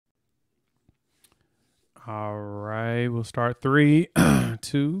All right, we'll start 3,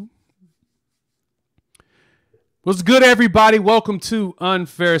 2. What's good, everybody? Welcome to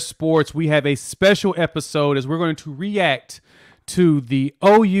Unfair Sports. We have a special episode as we're going to react to the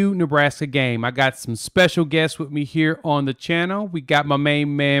OU Nebraska game. I got some special guests with me here on the channel. We got my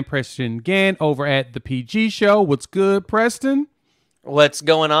main man, Preston Gann, over at the PG Show. What's good, Preston? What's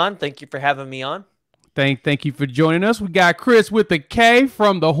going on? Thank you for having me on. Thank you for joining us. We got Chris with the K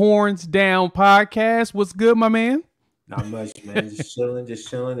from the Horns Down podcast. What's good, my man? Not much, man. Just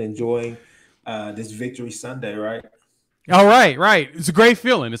chilling, enjoying this Victory Sunday, right? All right, right. It's a great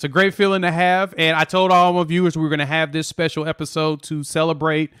feeling. It's a great feeling to have. And I told all my viewers we were going to have this special episode to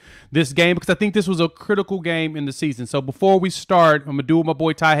celebrate this game because I think this was a critical game in the season. So before we start, I'm going to do what my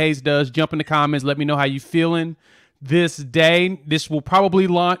boy Ty Hayes does. Jump in the comments. Let me know how you feeling this day. This will probably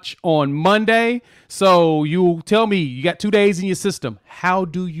launch on Monday. So you tell me, you got 2 days in your system. How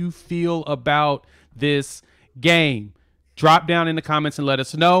do you feel about this game? Drop down in the comments and let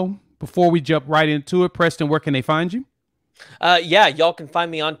us know. Before we jump right into it, Preston, where can they find you? Yeah, y'all can find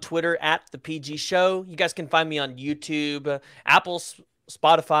me on Twitter at the PG Show. You guys can find me on YouTube, Apple,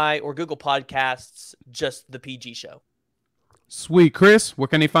 Spotify, or Google Podcasts, just the PG Show. Sweet. Chris, where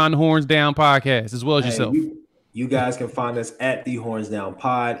can they find the Horns Down podcast as well as yourself? You guys can find us at the Horns Down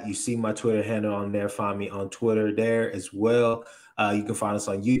Pod. You see my Twitter handle on there. Find me on Twitter there as well. You can find us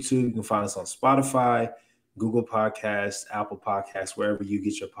on YouTube. You can find us on Spotify, Google Podcasts, Apple Podcasts, wherever you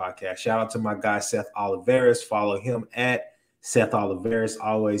get your podcast. Shout out to my guy, Seth Oliveris. Follow him at Seth Oliveris,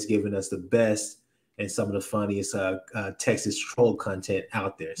 always giving us the best and some of the funniest Texas troll content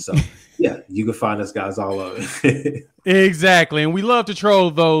out there. So, yeah, you can find us guys all over. Exactly. And we love to troll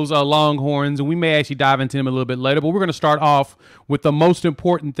those Longhorns, and we may actually dive into them a little bit later. But we're going to start off with the most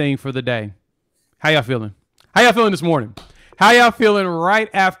important thing for the day. How y'all feeling? How y'all feeling this morning? How y'all feeling right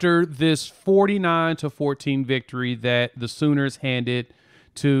after this 49-14 victory that the Sooners handed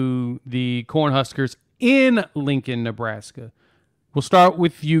to the Cornhuskers in Lincoln, Nebraska? We'll start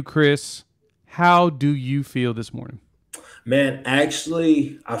with you, Chris. How do you feel this morning? Man,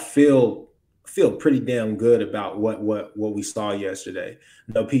 actually, I feel pretty damn good about what we saw yesterday.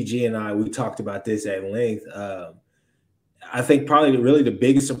 No, PG and I, we talked about this at length. I think probably really the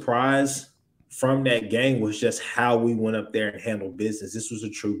biggest surprise from that game was just how we went up there and handled business. This was a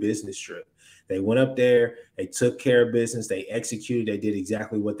true business trip. They went up there, they took care of business, they executed, they did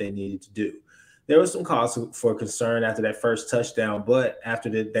exactly what they needed to do. There was some cause for concern after that first touchdown, but after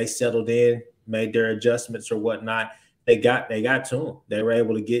they settled in, made their adjustments or whatnot, they got to them. They were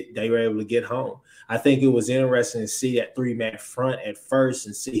able to get home. I think it was interesting to see that 3-man front at first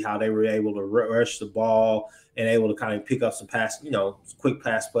and see how they were able to rush the ball and able to kind of pick up some quick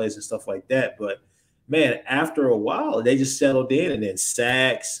pass plays and stuff like that. But man, after a while, they just settled in, and then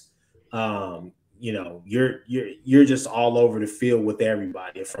sacks. You're just all over the field with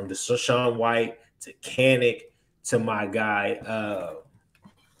everybody, from the Sean White to Canick to my guy.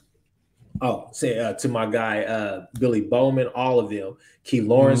 To my guy Billy Bowman, all of them. Key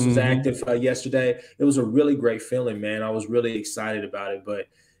Lawrence was active yesterday. It was a really great feeling, man. I was really excited about it, but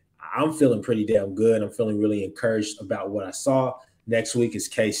I'm feeling pretty damn good. I'm feeling really encouraged about what I saw. Next week is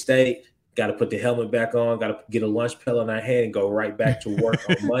K-State. Got to put the helmet back on. Got to get a lunch pail in our hand and go right back to work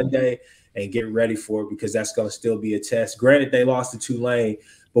on Monday and get ready for it, because that's going to still be a test. Granted, they lost to Tulane,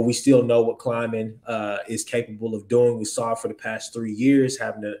 but we still know what Kleiman is capable of doing. We saw it for the past 3 years,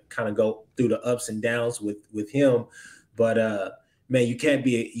 having to kind of go through the ups and downs with him. But man, you can't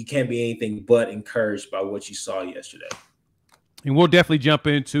be anything but encouraged by what you saw yesterday. And we'll definitely jump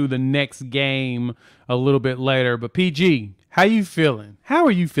into the next game a little bit later. But PG, how you feeling? How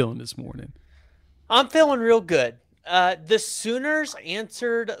are you feeling this morning? I'm feeling real good. The Sooners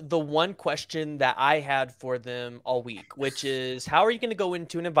answered the one question that I had for them all week, which is, how are you going to go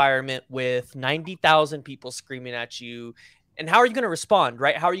into an environment with 90,000 people screaming at you, and how are you going to respond,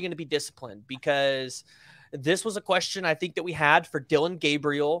 right? How are you going to be disciplined? Because this was a question I think that we had for Dillon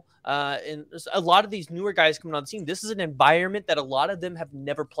Gabriel and a lot of these newer guys coming on the scene. This is an environment that a lot of them have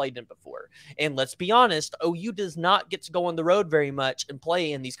never played in before. And let's be honest, OU does not get to go on the road very much and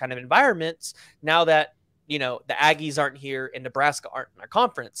play in these kind of environments now that, you know, the Aggies aren't here and Nebraska aren't in our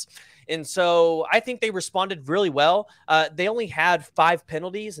conference. And so I think they responded really well. They only had 5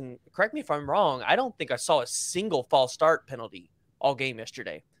 penalties, and correct me if I'm wrong, I don't think I saw a single false start penalty all game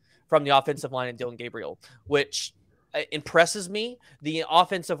yesterday from the offensive line and Dillon Gabriel, which impresses me. The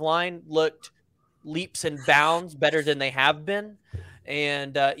offensive line looked leaps and bounds better than they have been.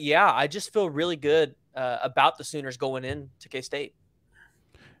 And yeah, I just feel really good about the Sooners going into K-State.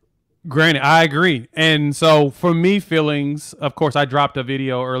 Granted, I agree. And so for me, feelings, of course, I dropped a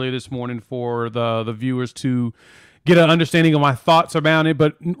video earlier this morning for the viewers to get an understanding of my thoughts about it.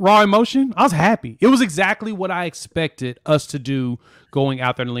 But raw emotion, I was happy. It was exactly what I expected us to do going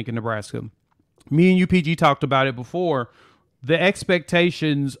out there in Lincoln, Nebraska. Me and UPG talked about it before. The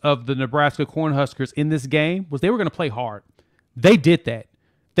expectations of the Nebraska Cornhuskers in this game was they were going to play hard. They did that.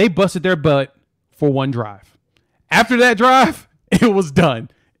 They busted their butt for one drive. After that drive, it was done.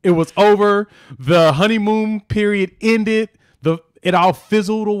 It was over. The honeymoon period ended. It all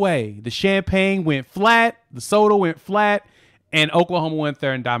fizzled away. The champagne went flat. The soda went flat. And Oklahoma went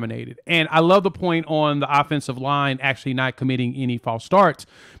there and dominated. And I love the point on the offensive line actually not committing any false starts,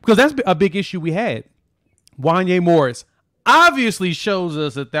 because that's a big issue we had. Wanye Morris obviously shows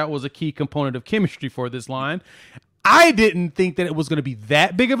us that was a key component of chemistry for this line. I didn't think that it was going to be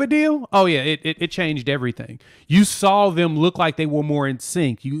that big of a deal. Oh, yeah, it changed everything. You saw them look like they were more in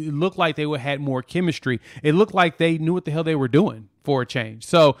sync. It looked like they had more chemistry. It looked like they knew what the hell they were doing for a change.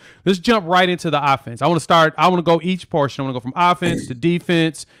 So let's jump right into the offense. I want to go each portion. I want to go from offense to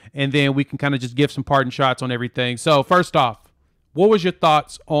defense, and then we can kind of just give some parting shots on everything. So first off, what was your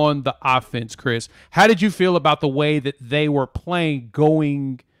thoughts on the offense, Chris? How did you feel about the way that they were playing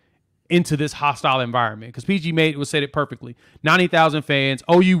going into this hostile environment? Because PG said it perfectly. 90,000 fans.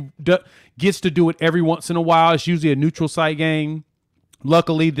 OU gets to do it every once in a while. It's usually a neutral site game.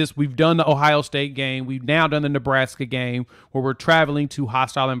 Luckily, we've done the Ohio State game. We've now done the Nebraska game where we're traveling to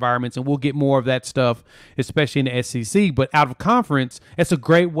hostile environments, and we'll get more of that stuff, especially in the SEC. But out of conference, it's a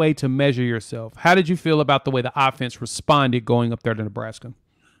great way to measure yourself. How did you feel about the way the offense responded going up there to Nebraska?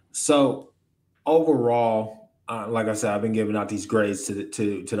 So overall, like I said, I've been giving out these grades to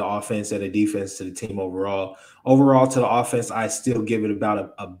the offense and the defense, to the team overall. Overall, to the offense, I still give it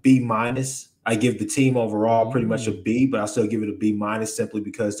about a B minus. I give the team overall pretty much a B, but I still give it a B minus simply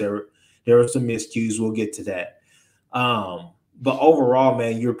because there are some miscues. We'll get to that. But overall,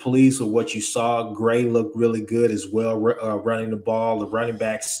 man, you're pleased with what you saw. Gray looked really good as well, running the ball. The running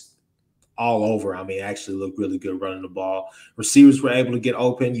backs all over. I mean, actually looked really good running the ball. Receivers were able to get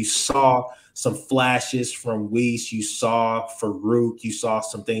open. You saw some flashes from Weiss. You saw Farouk. You saw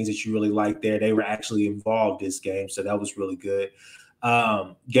some things that you really liked there. They were actually involved this game, so that was really good.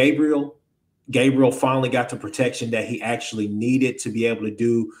 Gabriel finally got the protection that he actually needed to be able to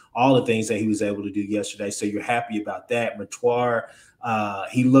do all the things that he was able to do yesterday. So you're happy about that. Matoir,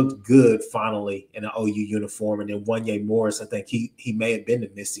 he looked good finally in an OU uniform. And then Wanye Morris, I think he may have been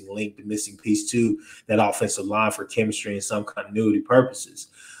the missing link, the missing piece to that offensive line for chemistry and some continuity purposes.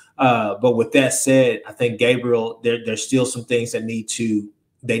 But with that said, I think Gabriel, there's still some things that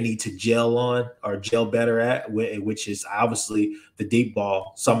they need to gel on or gel better at, which is obviously the deep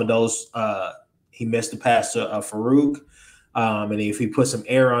ball. Some of those, he missed the pass to Farouk. And if he put some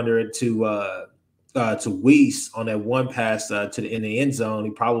air under it to Weiss on that one pass in the end zone,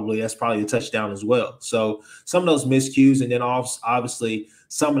 that's probably a touchdown as well. So some of those miscues, and then obviously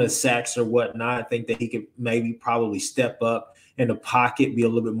some of the sacks or whatnot, I think that he could probably step up in the pocket, be a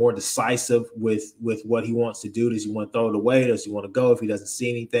little bit more decisive with what he wants to do. Does he want to throw it away? Does he want to go if he doesn't see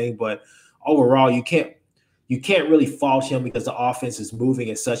anything? But overall, you can't really fault him because the offense is moving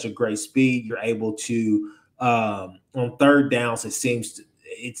at such a great speed. You're able to on third downs. It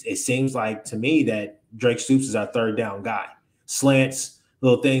seems like to me that Drake Stoops is our third down guy. Slants,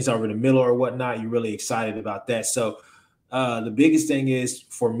 little things over the middle or whatnot. You're really excited about that. So the biggest thing is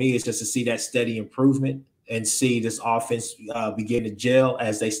for me is just to see that steady improvement and see this offense begin to gel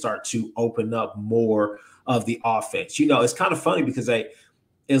as they start to open up more of the offense. You know, it's kind of funny because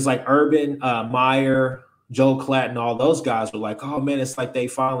it's like Urban, Meyer, Joe Clatton, all those guys were like, oh, man, it's like they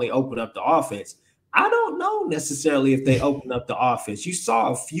finally opened up the offense. I don't know necessarily if they opened up the offense. You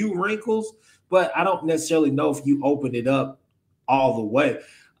saw a few wrinkles, but I don't necessarily know if you opened it up all the way.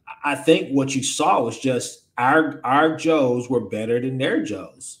 I think what you saw was just our Joes were better than their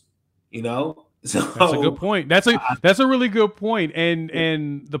Joes, you know? So, that's a good point. That's a really good point.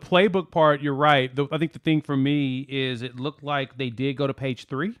 And the playbook part, you're right. I think the thing for me is it looked like they did go to page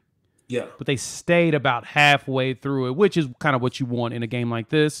 3. Yeah. But they stayed about halfway through it, which is kind of what you want in a game like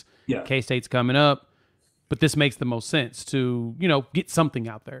this. Yeah. K-State's coming up. But this makes the most sense to, get something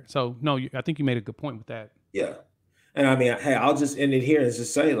out there. So, no, I think you made a good point with that. Yeah. And I mean, hey, I'll just end it here and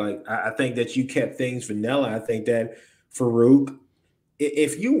just say, like, I think that you kept things vanilla. I think that Farouk,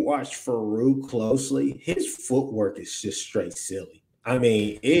 if you watch Farouk closely, his footwork is just straight silly. I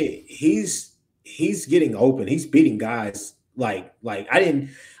mean, he's getting open. He's beating guys like I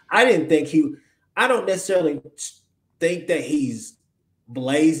don't necessarily think that he's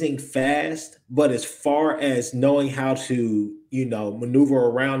blazing fast, but as far as knowing how to maneuver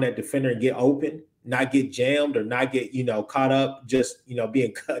around that defender and get open, not get jammed or not get, caught up, just,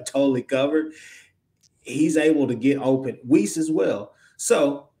 being totally covered. He's able to get open. Weiss as well.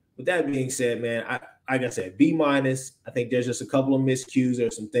 So with that being said, man, like I said, B-. I think there's just a couple of miscues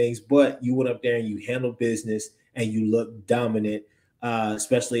or some things, but you went up there and you handled business and you looked dominant,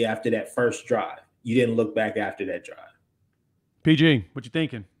 especially after that first drive. You didn't look back after that drive. PG, what you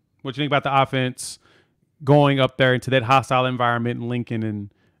thinking? What you think about the offense going up there into that hostile environment in Lincoln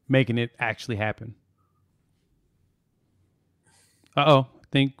and making it actually happen? I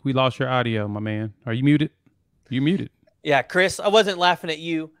think we lost your audio, my man. Are you muted? You muted. Yeah, Chris, I wasn't laughing at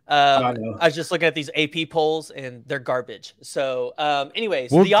you. I was just looking at these AP polls, and they're garbage. So,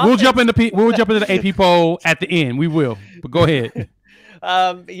 anyways, we'll jump into the AP poll at the end. We will, but go ahead.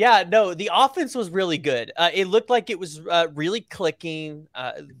 The offense was really good. It looked like it was really clicking.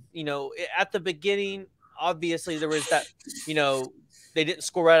 At the beginning, obviously there was that, they didn't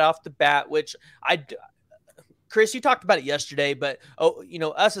score right off the bat, which Chris, you talked about it yesterday, but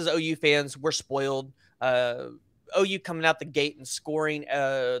us as OU fans, we're spoiled. OU coming out the gate and scoring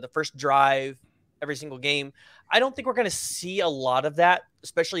the first drive every single game. I don't think we're going to see a lot of that,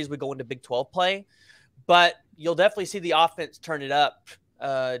 especially as we go into Big 12 play. But you'll definitely see the offense turn it up,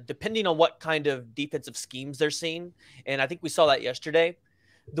 depending on what kind of defensive schemes they're seeing. And I think we saw that yesterday.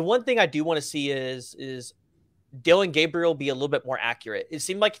 The one thing I do want to see is Dylan Gabriel be a little bit more accurate. It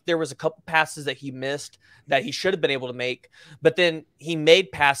seemed like there was a couple passes that he missed that he should have been able to make, but then he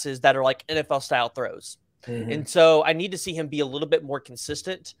made passes that are like NFL style throws. Mm-hmm. And so I need to see him be a little bit more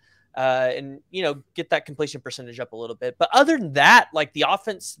consistent and, get that completion percentage up a little bit. But other than that, like, the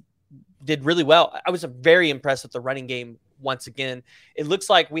offense did really well. I was very impressed with the running game once again. It looks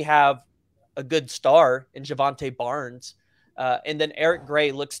like we have a good star in Javonte Barnes. And then Eric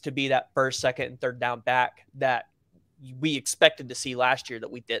Gray looks to be that first, second, and third down back that we expected to see last year that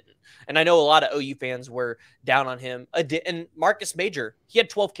we didn't. And I know a lot of OU fans were down on him. And Marcus Major, he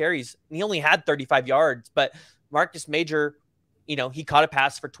had 12 carries and he only had 35 yards. But Marcus Major, he caught a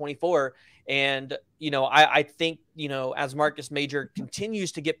pass for 24. And, I think, as Marcus Major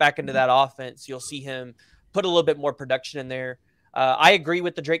continues to get back into that offense, you'll see him put a little bit more production in there. I agree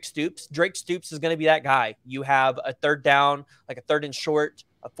with the Drake Stoops. Drake Stoops is going to be that guy. You have a third down, like a third and short,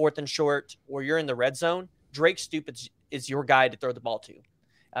 a fourth and short, or you're in the red zone. Drake Stoops is your guy to throw the ball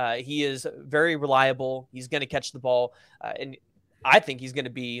to. He is very reliable. He's going to catch the ball. And I think he's going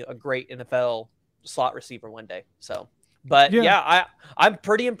to be a great NFL slot receiver one day. So, but I'm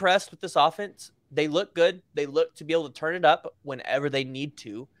pretty impressed with this offense. They look good. They look to be able to turn it up whenever they need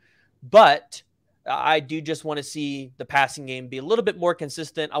to. But I do just want to see the passing game be a little bit more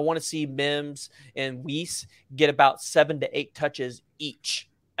consistent. I want to see Mims and Weiss get about 7 to 8 touches each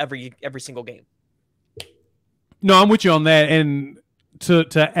every single game. No, I'm with you on that. And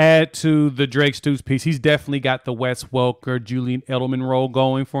to add to the Drake Stoops piece, he's definitely got the Wes Welker, Julian Edelman role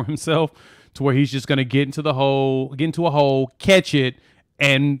going for himself, to where he's just going to get into a hole, catch it,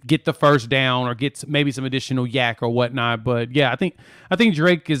 and get the first down or get maybe some additional yak or whatnot. But yeah, I think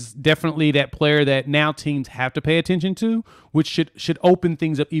Drake is definitely that player that now teams have to pay attention to, which should open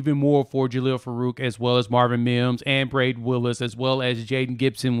things up even more for Jalil Farouk, as well as Marvin Mims and Braid Willis, as well as Jaden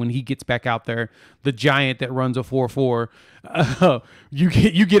Gibson when he gets back out there, the giant that runs a 4.4.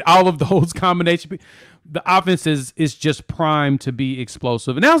 You get all of those combinations. The offense is just primed to be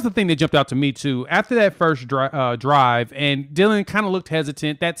explosive. And that was the thing that jumped out to me, too. After that first drive, and Dylan kind of looked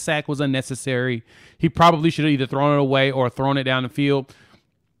hesitant. That sack was unnecessary. He probably should have either thrown it away or thrown it down the field.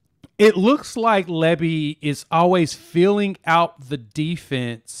 It looks like Lebby is always feeling out the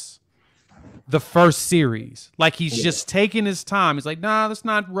defense the first series. Like he's just taking his time. He's like, nah, let's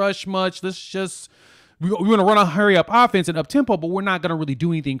not rush much. Let's just... We want to run a hurry-up offense and up-tempo, but we're not going to really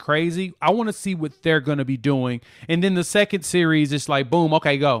do anything crazy. I want to see what they're going to be doing. And then the second series, it's like, boom,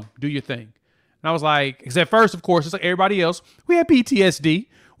 okay, go. Do your thing. And I was like, because at first, of course, it's like everybody else. We had PTSD.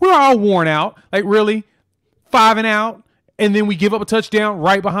 We're all worn out. Like, really? 5 and out? And then we give up a touchdown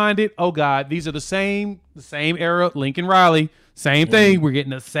right behind it? Oh, God. These are the same era. Lincoln Riley. Same thing. We're getting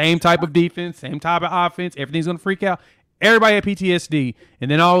the same type of defense, same type of offense. Everything's going to freak out. Everybody had PTSD.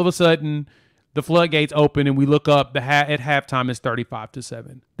 And then all of a sudden... the floodgates open and we look up at halftime is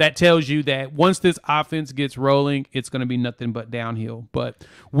 35-7. That tells you that once this offense gets rolling, it's going to be nothing but downhill. But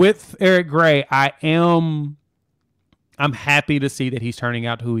with Eric Gray, I'm happy to see that he's turning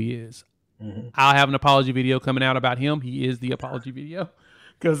out who he is. Mm-hmm. I'll have an apology video coming out about him. He is the apology video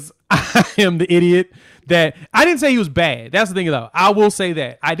because I am the idiot that I didn't say he was bad. That's the thing, though. I will say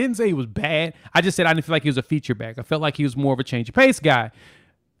that. I didn't say he was bad. I just said I didn't feel like he was a feature back. I felt like he was more of a change of pace guy.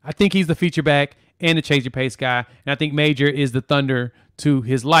 I think he's the feature back, and a change of pace guy. And I think Major is the thunder to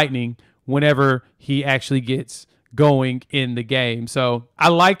his lightning whenever he actually gets going in the game. So I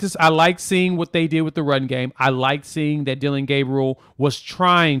like this. I like seeing what they did with the run game. I like seeing that Dillon Gabriel was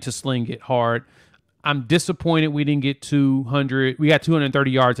trying to sling it hard. I'm disappointed we didn't get 200. We got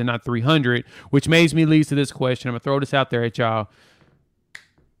 230 yards and not 300, which makes me lead to this question. I'm going to throw this out there at y'all.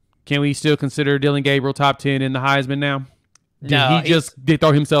 Can we still consider Dillon Gabriel top 10 in the Heisman now? Did he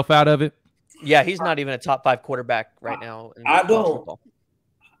throw himself out of it? Yeah, he's not even a top 5 quarterback right now. I don't.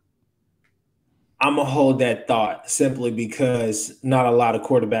 I'm going to hold that thought simply because not a lot of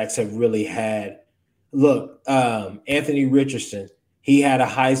quarterbacks have really had. Look, Anthony Richardson, he had a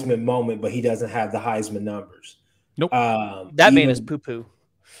Heisman moment, but he doesn't have the Heisman numbers. Nope. That man is poo-poo.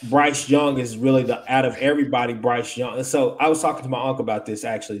 Bryce Young is really out of everybody, Bryce Young. And so I was talking to my uncle about this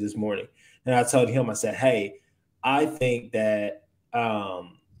actually this morning. And I told him, I said, hey, I think that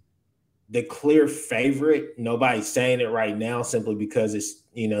the clear favorite, nobody's saying it right now simply because it's,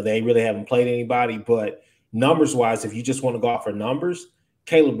 they really haven't played anybody. But numbers-wise, if you just want to go off for numbers,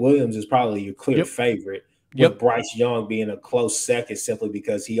 Caleb Williams is probably your clear favorite. With Bryce Young being a close second simply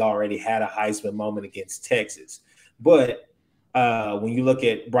because he already had a Heisman moment against Texas. But when you look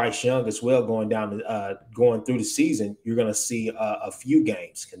at Bryce Young as well going through the season, you're going to see a few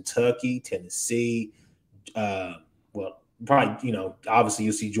games: Kentucky, Tennessee. Probably obviously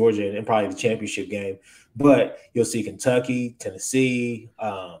you'll see Georgia and probably the championship game, but you'll see Kentucky, Tennessee,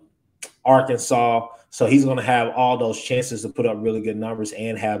 Arkansas. So he's going to have all those chances to put up really good numbers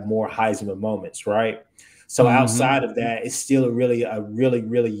and have more Heisman moments, right? So outside of that, it's still a really,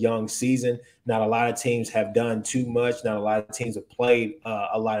 really young season. Not a lot of teams have done too much. Not a lot of teams have played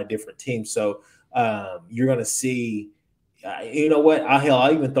a lot of different teams. So you're going to see, you know what?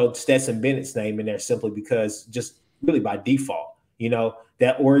 I'll even throw Stetson Bennett's name in there simply because just really by default,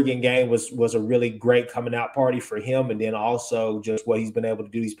 that Oregon game was a really great coming out party for him. And then also just what he's been able to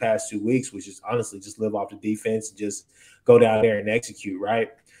do these past 2 weeks, which is honestly just live off the defense and just go down there and execute, right?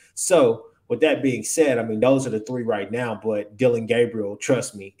 So with that being said, I mean, those are the 3 right now, but Dillon Gabriel,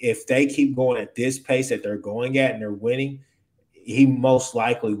 trust me, if they keep going at this pace that they're going at and they're winning, he most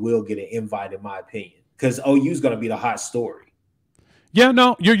likely will get an invite, in my opinion, because OU is going to be the hot story. Yeah,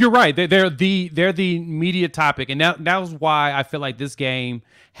 no, you're right. They're the media topic, and that was why I feel like this game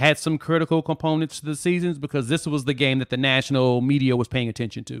had some critical components to the seasons, because this was the game that the national media was paying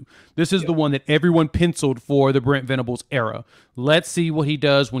attention to. This is the one that everyone penciled for the Brent Venables era. Let's see what he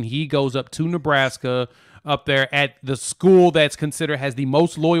does when he goes up to Nebraska, up there at the school that's considered has the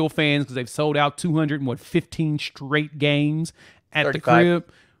most loyal fans because they've sold out 215 straight games at 35. The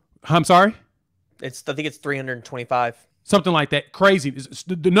crib. I'm sorry? I think it's 325. Something like that. Crazy.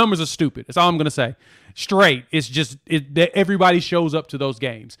 The numbers are stupid. That's all I'm going to say. Straight. It's just that everybody shows up to those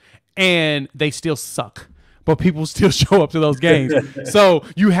games, and they still suck. But people still show up to those games. So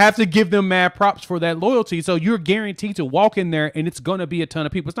you have to give them mad props for that loyalty. So you're guaranteed to walk in there, and it's going to be a ton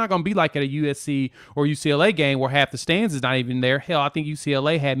of people. It's not going to be like at a USC or UCLA game where half the stands is not even there. Hell, I think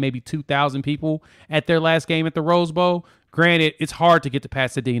UCLA had maybe 2,000 people at their last game at the Rose Bowl. Granted, it's hard to get to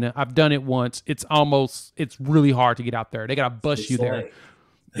Pasadena. I've done it once. It's really hard to get out there. They got to bust you there.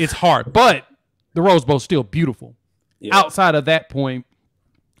 It's hard, but the Rose Bowl's still beautiful. Yeah. Outside of that point,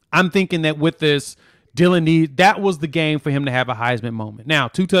 I'm thinking that with this, that was the game for him to have a Heisman moment. Now,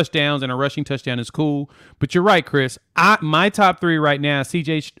 2 touchdowns and a rushing touchdown is cool, but you're right, Chris. My top 3 right now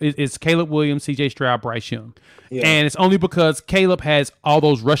is Caleb Williams, CJ Stroud, Bryce Young. Yeah. And it's only because Caleb has all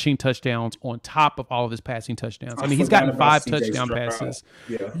those rushing touchdowns on top of all of his passing touchdowns. I mean, he's gotten 5 touchdown passes.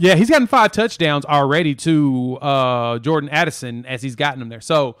 Yeah, he's gotten 5 touchdowns already to Jordan Addison as he's gotten them there.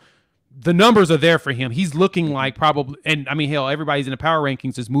 So the numbers are there for him. He's looking like probably, and I mean, hell, everybody's in the power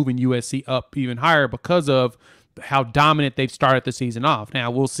rankings is moving USC up even higher because of how dominant they've started the season off.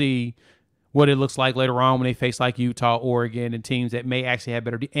 Now we'll see what it looks like later on when they face like Utah, Oregon, and teams that may actually have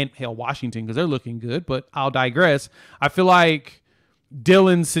better, and hell, Washington, because they're looking good, but I'll digress. I feel like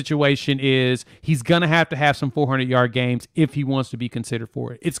Dillon's situation is he's going to have some 400-yard games if he wants to be considered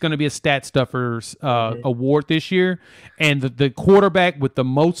for it. It's going to be a stat stuffers award this year, and the quarterback with the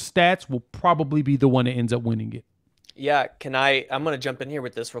most stats will probably be the one that ends up winning it. Yeah, I'm going to jump in here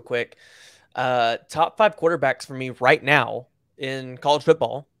with this real quick. Top 5 quarterbacks for me right now in college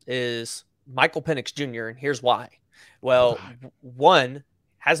football is Michael Penix Jr., and here's why. Well, one,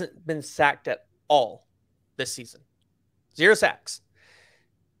 hasn't been sacked at all this season. 0 sacks.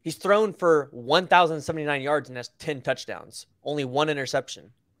 He's thrown for 1,079 yards and has 10 touchdowns. Only 1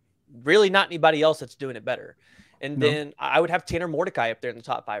 interception. Really not anybody else that's doing it better. And then I would have Tanner Mordecai up there in the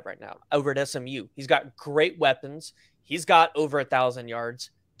top 5 right now over at SMU. He's got great weapons. He's got over 1,000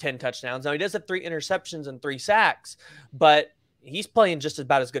 yards, 10 touchdowns. Now, he does have 3 interceptions and 3 sacks, but he's playing just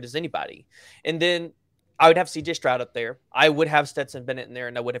about as good as anybody. And then I would have CJ Stroud up there. I would have Stetson Bennett in there,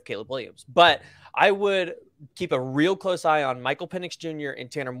 and I would have Caleb Williams. But I would keep a real close eye on Michael Penix Jr. and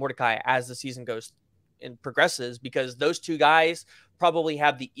Tanner Mordecai as the season goes and progresses, because those 2 guys probably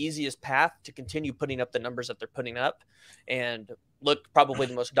have the easiest path to continue putting up the numbers that they're putting up and look probably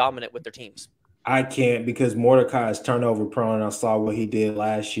the most dominant with their teams. I can't, because Mordecai is turnover prone. I saw what he did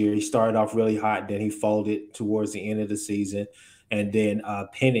last year. He started off really hot, then he folded towards the end of the season. And then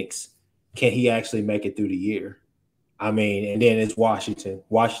Penix, can he actually make it through the year? I mean, and then it's Washington.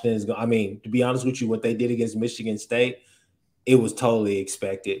 Washington is going, I mean, to be honest with you, what they did against Michigan State, it was totally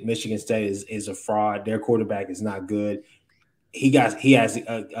expected. Michigan State is a fraud. Their quarterback is not good.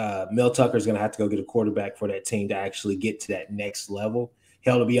 Mel Tucker is going to have to go get a quarterback for that team to actually get to that next level.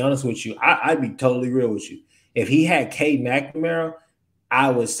 Hell, to be honest with you, I'd be totally real with you. If he had Cade McNamara, I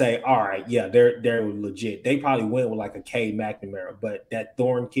would say, all right, yeah, they're legit. They probably went with like a Cade McNamara, but that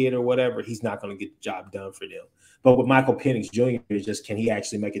Thorne kid or whatever, he's not going to get the job done for them. But with Michael Penix Jr., just can he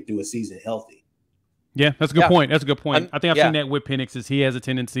actually make it through a season healthy? Yeah, that's a good point. That's a good point. I think I've seen that with Penix, is he has a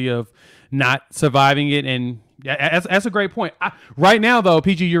tendency of not surviving it, and that's a great point. Right now, though,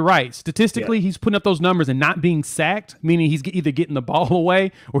 PG, you're right. Statistically, he's putting up those numbers and not being sacked, meaning he's either getting the ball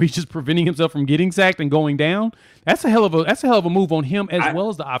away or he's just preventing himself from getting sacked and going down. That's a hell of a move on him, as well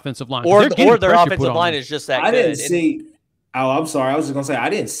as the offensive line. Or their offensive line is just that good. Didn't see. Oh, I'm sorry. I was just gonna say I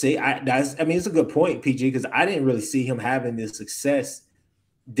didn't see. I mean, it's a good point, PG, because I didn't really see him having this success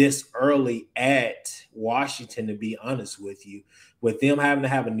this early at Washington, to be honest with you. With them having to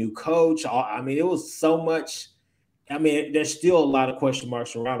have a new coach, I mean, it was so much. I mean, there's still a lot of question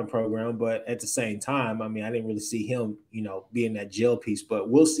marks around the program, but at the same time, I mean, I didn't really see him, being that gel piece. But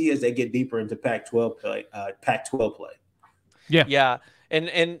we'll see as they get deeper into Pac-12 play. Yeah,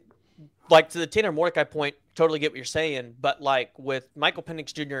 and like, to the Tanner Mordecai point, totally get what you're saying. But like with Michael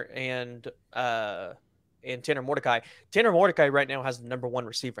Penix Jr. and Tanner Mordecai right now has the #1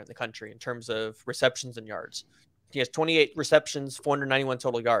 receiver in the country in terms of receptions and yards. He has 28 receptions, 491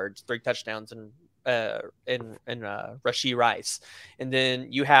 total yards, 3 touchdowns, and Rashee Rice. And then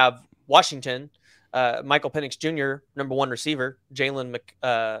you have Washington, Michael Penix Jr., #1 receiver, Jalen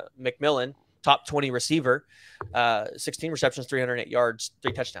McMillan, top 20 receiver, 16 receptions, 308 yards,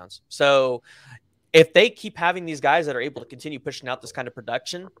 3 touchdowns. So if they keep having these guys that are able to continue pushing out this kind of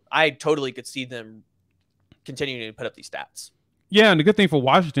production, I totally could see them continuing to put up these stats. Yeah, and the good thing for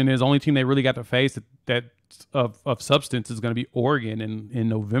Washington is the only team they really got to face that of substance is going to be Oregon in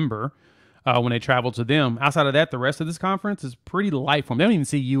November when they travel to them. Outside of that, the rest of this conference is pretty light for them. They don't even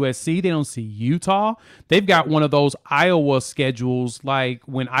see USC. They don't see Utah. They've got one of those Iowa schedules, like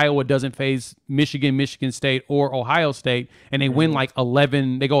when Iowa doesn't face Michigan, Michigan State, or Ohio State, and they win like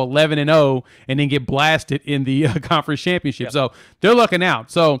 11. They go 11-0 and then get blasted in the conference championship. Yep. So they're looking out.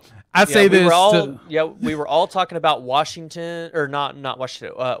 So I'd say we were all talking about Washington, or not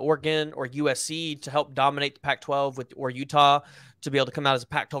Washington, Oregon or USC to help dominate the Pac-12 or Utah to be able to come out as a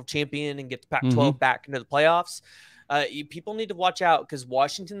Pac-12 champion and get the Pac-12 back into the playoffs. People need to watch out, because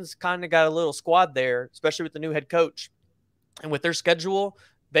Washington's kind of got a little squad there, especially with the new head coach, and with their schedule,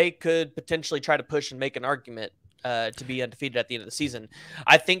 they could potentially try to push and make an argument to be undefeated at the end of the season.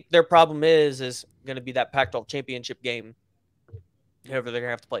 I think their problem is going to be that Pac-12 championship game. Whoever they're going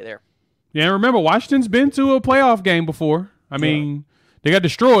to have to play there. Yeah, and remember, Washington's been to a playoff game before. I mean, they got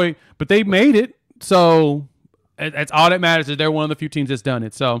destroyed, but they made it. So that's all that matters, is they're one of the few teams that's done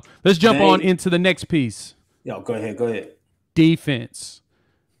it. So let's jump on into the next piece. Go ahead. Defense.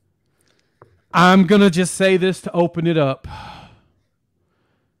 I'm going to just say this to open it up.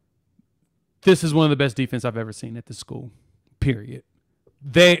 This is one of the best defense I've ever seen at the school, period.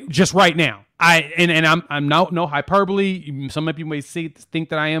 They just right now. I'm no hyperbole. Some of you may think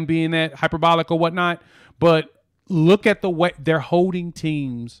that I am being that hyperbolic or whatnot, but look at the way they're holding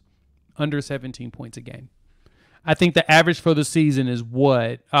teams under 17 points a game. I think the average for the season is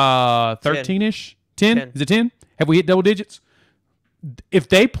what, 13-ish? 10? Is it 10? Have we hit double digits? If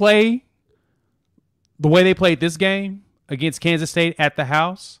they play the way they played this game against Kansas State at the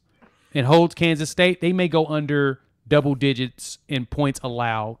house and holds Kansas State, they may go under double digits in points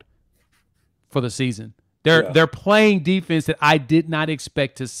allowed for the season. They're playing defense that I did not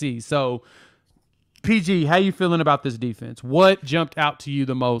expect to see. So, PG, how you feeling about this defense? What jumped out to you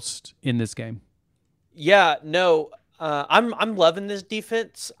the most in this game? Yeah, no, I'm loving this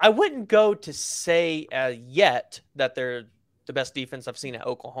defense. I wouldn't go to say yet that they're the best defense I've seen at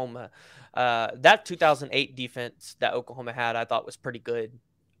Oklahoma. That 2008 defense that Oklahoma had, I thought was pretty good.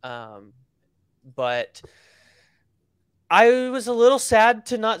 But I was a little sad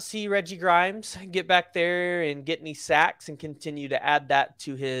to not see Reggie Grimes get back there and get any sacks and continue to add that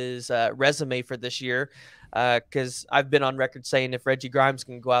to his resume for this year. Because I've been on record saying if Reggie Grimes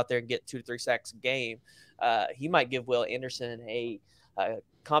can go out there and get 2 to 3 sacks a game, he might give Will Anderson a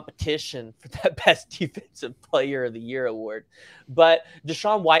competition for that best defensive player of the year award. But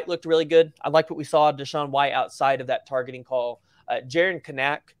Deshaun White looked really good. I liked what we saw of Deshaun White outside of that targeting call. Jaron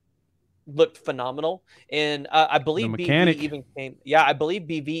Kanak looked phenomenal, and I believe BV even came. Yeah, I believe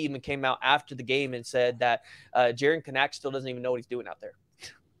BV even came out after the game and said that Jaron Kanak still doesn't even know what he's doing out there.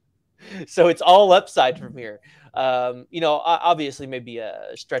 So it's all upside from here. Obviously maybe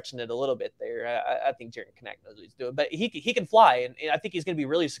stretching it a little bit there. I think Jaron Kanak knows what he's doing, but he can fly, and I think he's going to be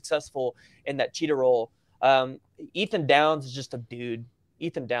really successful in that cheetah role. Ethan Downs is just a dude.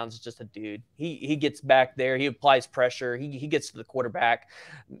 He gets back there. He applies pressure. He gets to the quarterback.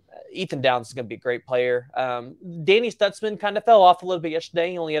 Ethan Downs is going to be a great player. Danny Stutzman kind of fell off a little bit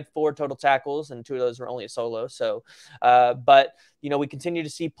yesterday. He only had 4 total tackles, and 2 of those were only a solo. So, but we continue to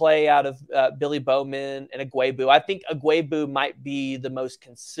see play out of Billy Bowman and Agwebu. I think Agwebu might be the most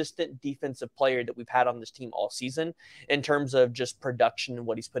consistent defensive player that we've had on this team all season in terms of just production and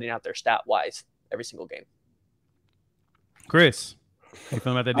what he's putting out there stat-wise every single game. Chris, how you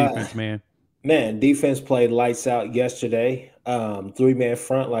feeling about that defense, man? Man, defense played lights out yesterday. 3-man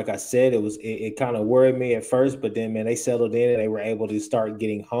front, like I said, it kind of worried me at first, but then, man, they settled in and they were able to start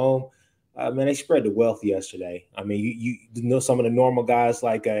getting home. Man, they spread the wealth yesterday. I mean, you know, some of the normal guys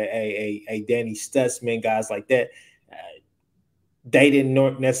like a Danny Stutzman, guys like that, they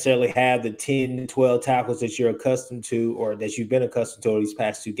didn't necessarily have the 10 to 12 tackles that you're accustomed to or that you've been accustomed to these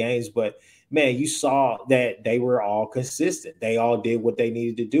past 2 games, but man, you saw that they were all consistent. They all did what they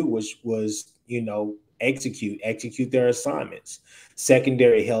needed to do, which was, execute their assignments.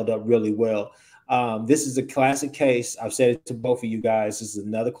 Secondary held up really well. This is a classic case. I've said it to both of you guys. This is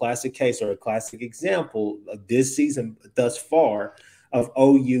another classic case or a classic example of this season thus far of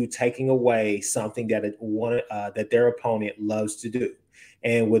OU taking away something that their opponent loves to do.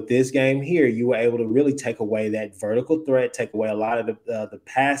 And with this game here, you were able to really take away that vertical threat, take away a lot of the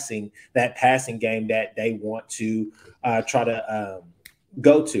passing game that they want to try to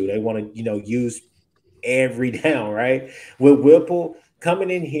go to. They want to, use every down, right? With Whipple coming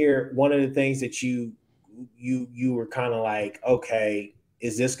in here, one of the things that you were kind of like, okay,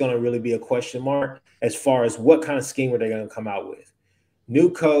 is this going to really be a question mark as far as what kind of scheme are they going to come out with?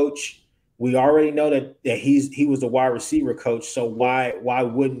 New coach. We already know that he was the wide receiver coach, so why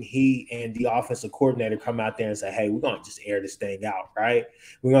wouldn't he and the offensive coordinator come out there and say, hey, we're gonna just air this thing out, right?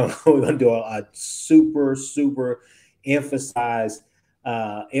 We're gonna do a super emphasize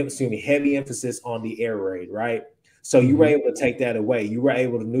heavy emphasis on the air raid, right? So you were able to take that away. You were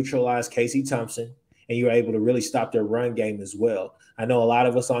able to neutralize Casey Thompson, and you were able to really stop their run game as well. I know a lot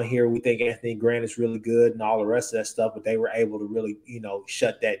of us on here, we think Anthony Grant is really good and all the rest of that stuff, but they were able to really,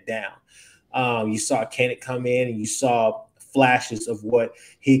 shut that down. You saw Kenneth come in and you saw flashes of what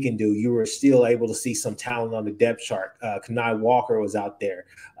he can do. You were still able to see some talent on the depth chart. Kanai Walker was out there.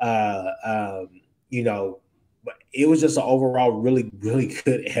 But it was just an overall really, really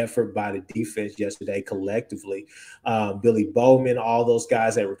good effort by the defense yesterday collectively. Billy Bowman, all those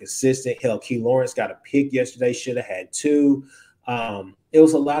guys that were consistent. Hell, Key Lawrence got a pick yesterday, should have had 2. It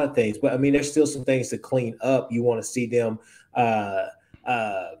was a lot of things. But, I mean, there's still some things to clean up. You want to see them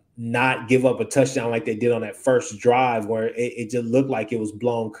not give up a touchdown like they did on that first drive where it just looked like it was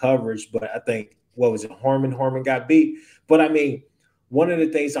blown coverage. But I think, what was it, Harmon got beat. But, I mean, one of the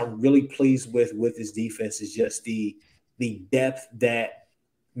things I'm really pleased with this defense is just the depth that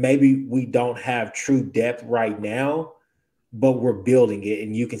maybe we don't have true depth right now, but we're building it.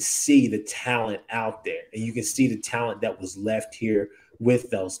 And you can see the talent out there. And you can see the talent that was left here with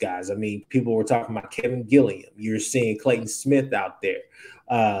those guys. I mean, people were talking about Kevin Gilliam. You're seeing Clayton Smith out there.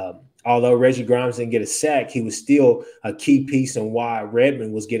 Although Reggie Grimes didn't get a sack, he was still a key piece in why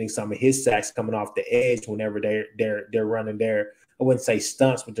Redmond was getting some of his sacks coming off the edge whenever they're running their, I wouldn't say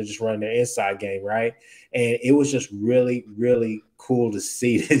stunts, but they're just running their inside game, right? And it was just really, really cool to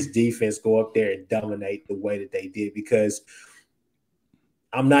see this defense go up there and dominate the way that they did, because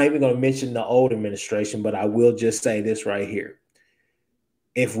I'm not even going to mention the old administration, but I will just say this right here.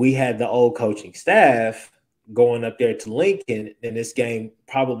 If we had the old coaching staff going up there to Lincoln, then this game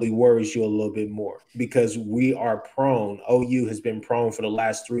probably worries you a little bit more, because we are prone. OU has been prone for the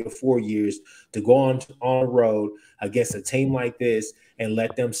last 3 or 4 years to go on the road against a team like this and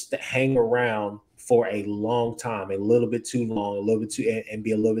let them hang around for a long time, a little bit too long, and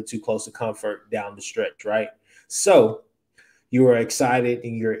be a little bit too close to comfort down the stretch, right? So you are excited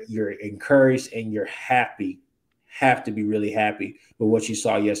and you're encouraged and you're happy have to be really happy with what you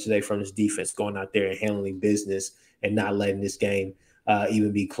saw yesterday from this defense, going out there and handling business and not letting this game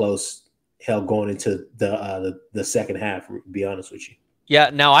even be close. Hell, going into the second half, to be honest with you. Yeah,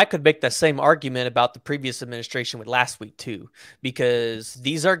 now I could make that same argument about the previous administration with last week too, because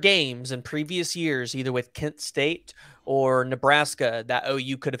these are games in previous years, either with Kent State or Nebraska, that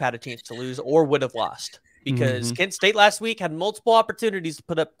OU could have had a chance to lose or would have lost. Because Kent State last week had multiple opportunities to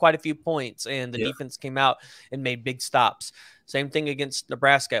put up quite a few points, and the defense came out and made big stops. Same thing against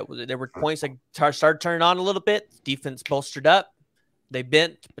Nebraska. There were points that started turning on a little bit. Defense bolstered up. They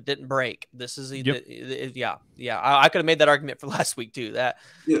bent but didn't break. This is I could have made that argument for last week too. That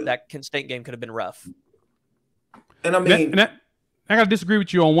Kent State game could have been rough. And I mean, I got to disagree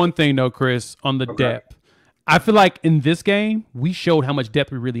with you on one thing though, Chris, on the depth. I feel like in this game we showed how much depth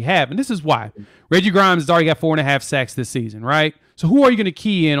we really have, and this is why Reggie Grimes has already got 4.5 sacks this season, right? So who are you going to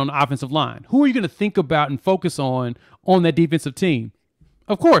key in on the offensive line? Who are you going to think about and focus on that defensive team?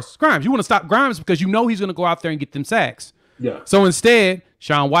 Of course, Grimes. You want to stop Grimes because you know he's going to go out there and get them sacks. Yeah. So instead,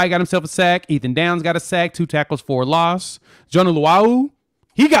 Sean White got himself a sack. Ethan Downs got a sack, 2 tackles for a loss. Jonah Luau,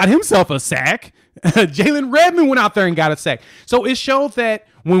 he got himself a sack. Jalen Redmond went out there and got a sack. So it showed that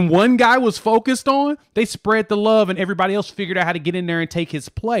when one guy was focused on, they spread the love and everybody else figured out how to get in there and take his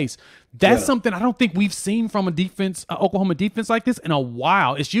place. That's something I don't think we've seen from a defense, Oklahoma defense like this in a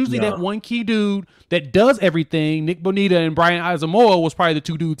while. It's usually that one key dude that does everything. Nick Bonita and Brian Asamoah was probably the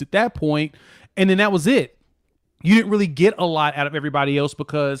 2 dudes at that point, and then that was it. You didn't really get a lot out of everybody else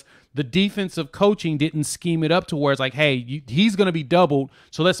because the defensive coaching didn't scheme it up to where it's like, hey, he's going to be doubled,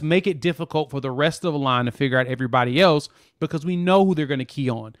 so let's make it difficult for the rest of the line to figure out everybody else because we know who they're going to key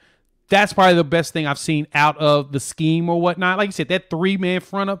on. That's probably the best thing I've seen out of the scheme or whatnot. Like you said, that 3-man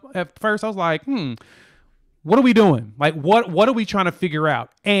front up at first, I was like, what are we doing? Like, what are we trying to figure out?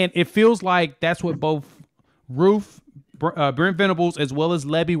 And it feels like that's what both Brent Venables as well as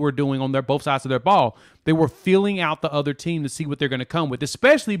Lebby were doing on both sides of their ball. They were feeling out the other team to see what they're going to come with,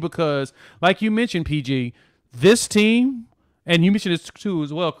 especially because, like you mentioned, PG, this team, and you mentioned this too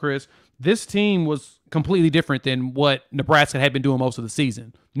as well, Chris, this team was completely different than what Nebraska had been doing most of the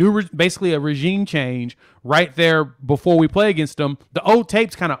season. Basically a regime change right there before we play against them. The old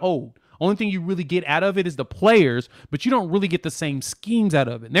tape's kind of old. Only thing you really get out of it is the players, but you don't really get the same schemes out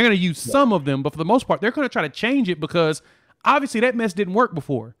of it. And they're going to use some of them, but for the most part, they're going to try to change it because obviously that mess didn't work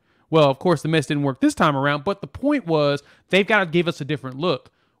before. Well, of course, the mess didn't work this time around, but the point was they've got to give us a different look.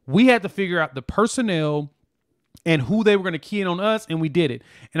 We had to figure out the personnel and who they were going to key in on us, and we did it.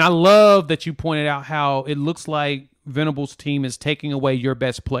 And I love that you pointed out how it looks like Venables' team is taking away your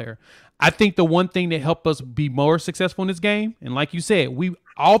best player. I think the one thing that helped us be more successful in this game, and like you said,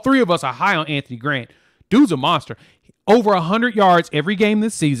 all three of us are high on Anthony Grant. Dude's a monster. Over 100 yards every game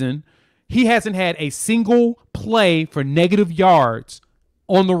this season. He hasn't had a single play for negative yards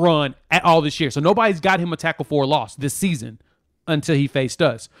on the run at all this year. So nobody's got him a tackle for a loss this season until he faced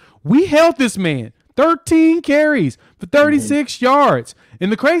us. We held this man 13 carries for 36 yards.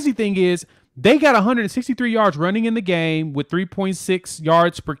 And the crazy thing is they got 163 yards running in the game with 3.6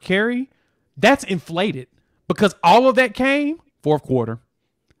 yards per carry. That's inflated because all of that came fourth quarter.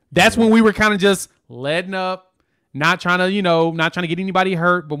 That's when we were kind of just letting up, not trying to get anybody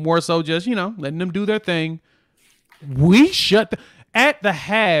hurt, but more so just, letting them do their thing. We at the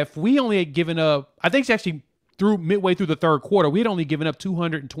half, we only had given up, I think it's actually midway through the third quarter, we had only given up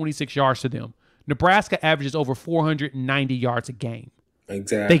 226 yards to them. Nebraska averages over 490 yards a game.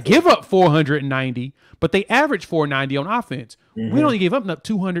 Exactly. They give up 490, but they average 490 on offense. We only gave up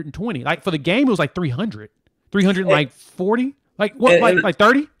 220. Like for the game, it was like 300. 340? Like what? Like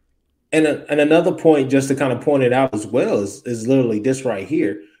 30? And another point, just to kind of point it out as well, is literally this right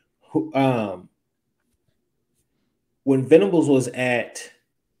here. When Venables was at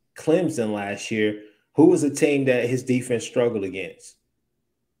Clemson last year, who was a team that his defense struggled against?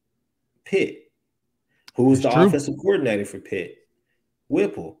 Pitt. Who was the offensive coordinator for Pitt?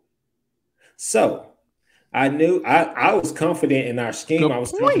 Whipple. So I knew I was confident in our scheme. Good I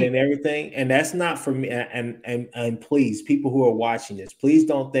was confident in everything. And that's not for me. And please, people who are watching this, please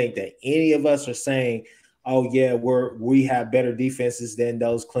don't think that any of us are saying, oh yeah, we have better defenses than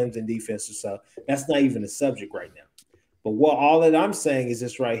those Clemson defenses. So that's not even a subject right now. But all that I'm saying is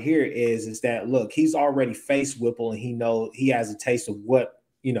this right here is that, look, he's already faced Whipple and he has a taste of what,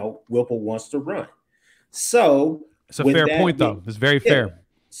 Whipple wants to run. So it's a fair point, though. It's very fair.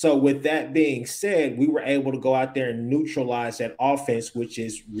 So with that being said, we were able to go out there and neutralize that offense, which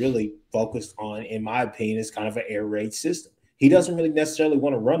is really focused on, in my opinion, is kind of an air raid system. He doesn't really necessarily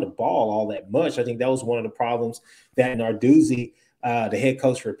want to run the ball all that much. I think that was one of the problems that Narduzzi the head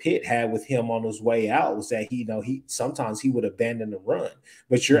coach for Pitt had with him on his way out was that he sometimes he would abandon the run,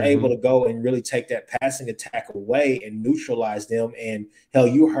 but you're able to go and really take that passing attack away and neutralize them. And hell,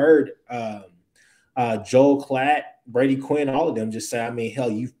 you heard Joel Klatt, Brady Quinn, all of them just say, I mean, hell,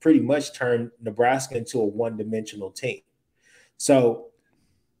 you've pretty much turned Nebraska into a one-dimensional team. So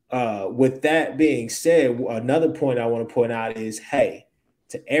with that being said, another point I want to point out is, hey,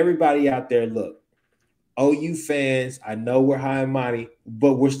 to everybody out there, look, OU fans, I know we're high and mighty,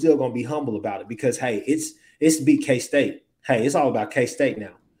 but we're still going to be humble about it because, hey, it's beat K-State. Hey, it's all about K-State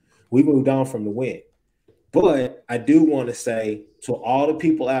now. We moved on from the win. But I do want to say to all the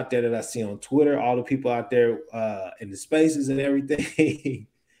people out there that I see on Twitter, all the people out there in the spaces and everything,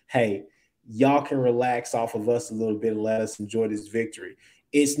 hey, y'all can relax off of us a little bit and let us enjoy this victory.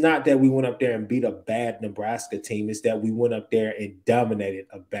 It's not that we went up there and beat a bad Nebraska team. It's that we went up there and dominated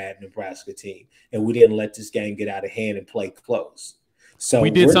a bad Nebraska team, and we didn't let this game get out of hand and play close. So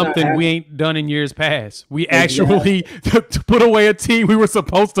we did something we ain't done in years past. We actually put away a team we were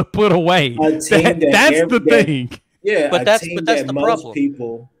supposed to put away. That's the thing. Yeah, but that's the problem.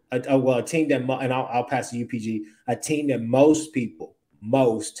 People, a team that, and I'll pass to UPG, a team that most people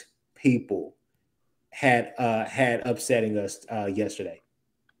had upsetting us yesterday.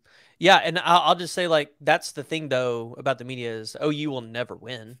 Yeah, and I'll just say, like, that's the thing, though, about the media is OU will never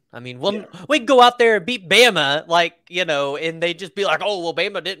win. I mean, we can go out there and beat Bama, like, and they just be like, oh, well,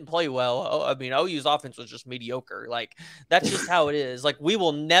 Bama didn't play well. Oh, I mean, OU's offense was just mediocre. Like, that's just how it is. Like, we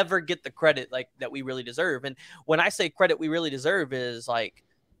will never get the credit, like, that we really deserve. And when I say credit we really deserve is, like,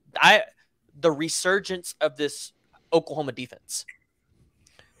 the resurgence of this Oklahoma defense.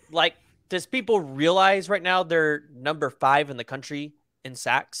 Like, does people realize right now they're number 5 in the country in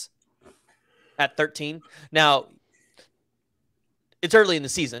sacks? At 13. Now, it's early in the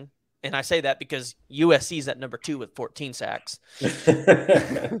season, and I say that because USC's at number 2 with 14 sacks.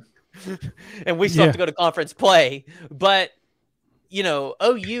 And we still have to go to conference play. But,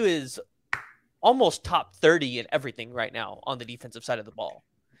 OU is almost top 30 in everything right now on the defensive side of the ball.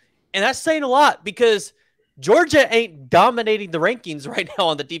 And that's saying a lot because Georgia ain't dominating the rankings right now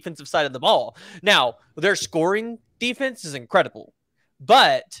on the defensive side of the ball. Now, their scoring defense is incredible,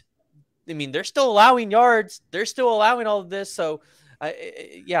 but I mean, they're still allowing yards. They're still allowing all of this. So,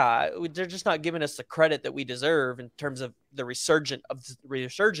 they're just not giving us the credit that we deserve in terms of the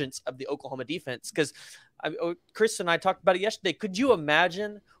resurgence of the Oklahoma defense. Because Kchris and I talked about it yesterday. Could you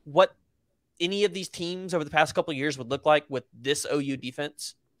imagine what any of these teams over the past couple of years would look like with this OU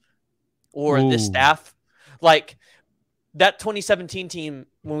defense or this staff? Like that 2017 team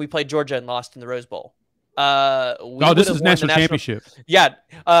when we played Georgia and lost in the Rose Bowl. This is national championship. Yeah.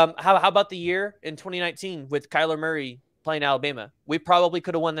 How about the year in 2019 with Kyler Murray playing Alabama? We probably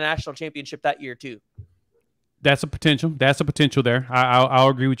could have won the national championship that year too. That's a potential. there. I'll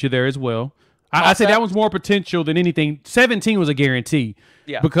agree with you there as well. I say that was more potential than anything. 17 was a guarantee.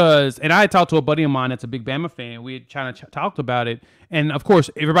 Yeah. Because, and I talked to a buddy of mine that's a big Bama fan. We had kind of talked about it. And of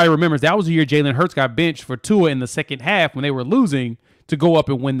course, everybody remembers that was the year Jalen Hurts got benched for Tua in the second half when they were losing to go up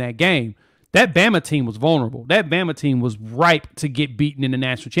and win that game. That Bama team was vulnerable. That Bama team was ripe to get beaten in the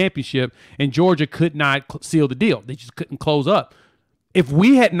national championship, and Georgia could not seal the deal. They just couldn't close up. If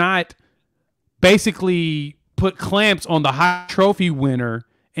we had not basically put clamps on the high trophy winner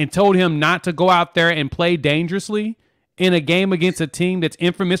and told him not to go out there and play dangerously in a game against a team that's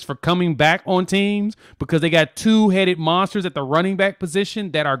infamous for coming back on teams because they got two-headed monsters at the running back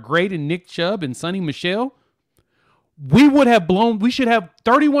position that are great in Nick Chubb and Sonny Michel, we should have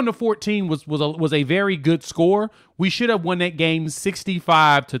 31-14 was a very good score. We should have won that game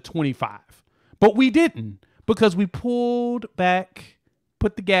 65-25. But we didn't because we pulled back,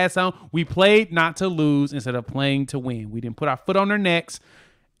 put the gas on. We played not to lose instead of playing to win. We didn't put our foot on their necks.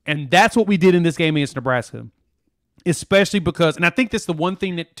 And that's what we did in this game against Nebraska. Especially because, and I think that's the one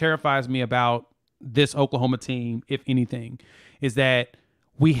thing that terrifies me about this Oklahoma team, if anything, is that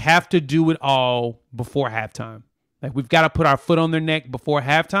we have to do it all before halftime. Like, we've got to put our foot on their neck before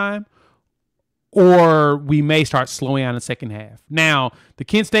halftime, or we may start slowing down in the second half. Now, the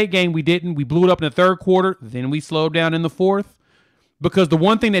Kent State game, we didn't. We blew it up in the third quarter. Then we slowed down in the fourth. Because the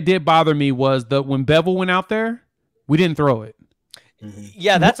one thing that did bother me was that when Bevel went out there, we didn't throw it.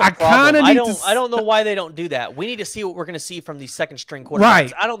 Yeah, that's a problem. I don't know why they don't do that. We need to see what we're going to see from these second-string quarterbacks.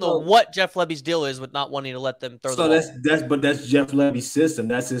 Right. I don't know what Jeff Lebby's deal is with not wanting to let them throw the ball. That's Jeff Lebby's system.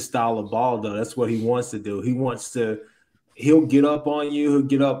 That's his style of ball, though. That's what he wants to do. He wants to he'll get up on you. He'll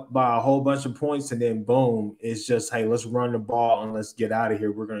get up by a whole bunch of points, and then boom, it's just, hey, let's run the ball and let's get out of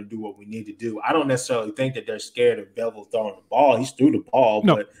here. We're going to do what we need to do. I don't necessarily think that they're scared of Bevel throwing the ball. He's threw the ball,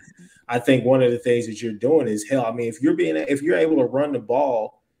 No. but I think one of the things that you're doing is, hell, I mean, if you're able to run the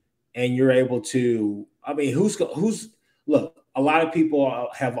ball and you're able to, I mean, look, a lot of people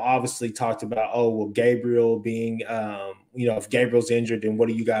have obviously talked about, oh, well, Gabriel being, if Gabriel's injured, then what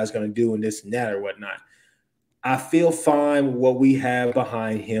are you guys going to do and this and that or whatnot? I feel fine with what we have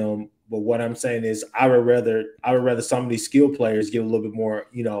behind him, but what I'm saying is I would rather some of these skill players get a little bit more,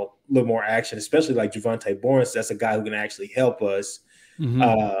 a little more action, especially like Javonte Barnes. That's a guy who can actually help us in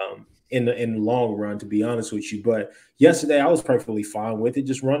the long run, to be honest with you. But yesterday I was perfectly fine with it.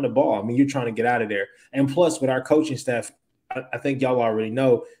 Just run the ball. I mean, you're trying to get out of there. And plus, with our coaching staff, I think y'all already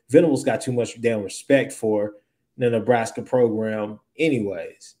know Venables got too much damn respect for the Nebraska program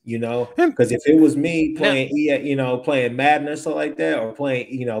anyways, because if it was me playing, playing Madden or something like that, or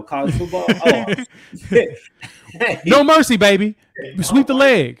playing, college football, no mercy, baby. Sweep the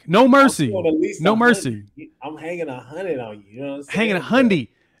leg. No mercy. No mercy. I'm hanging 100 on you. You know what I'm saying? Hanging 100.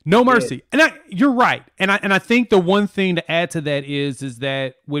 No mercy. Yeah. And you're right. And I think the one thing to add to that is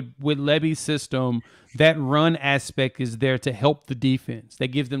that with Levy's system, that run aspect is there to help the defense.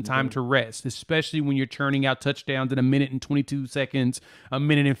 That gives them time to rest, especially when you're churning out touchdowns in a minute and 22 seconds, a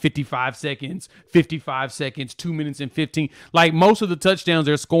minute and 55 seconds, 55 seconds, 2 minutes and 15. Like most of the touchdowns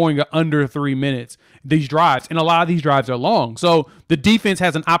they're scoring are under 3 minutes, these drives. And a lot of these drives are long. So the defense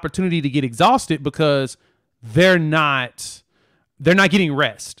has an opportunity to get exhausted because they're not getting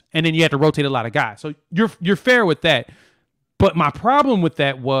rest. And then you have to rotate a lot of guys. So you're fair with that. But my problem with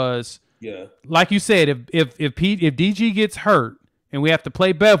that was, like you said, if DG gets hurt and we have to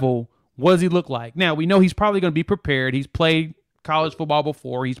play Bevel, what does he look like? Now, we know he's probably going to be prepared. He's played college football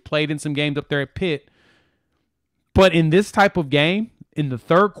before. He's played in some games up there at Pitt. But in this type of game, in the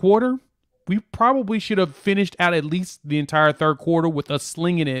third quarter, we probably should have finished out at least the entire third quarter with us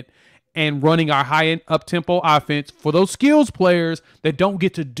slinging it and running our high-end up-tempo offense for those skills players that don't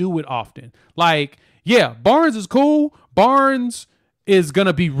get to do it often. Like, yeah, Barnes is cool. Barnes is going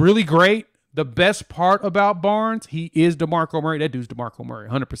to be really great. The best part about Barnes, he is DeMarco Murray. That dude's DeMarco Murray,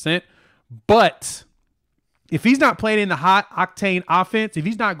 100%. But if he's not playing in the high-octane offense, if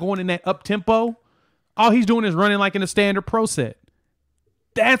he's not going in that up-tempo, all he's doing is running like in a standard pro set.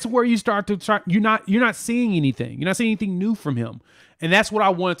 That's where you start to try. You're not seeing anything. You're not seeing anything new from him. And that's what I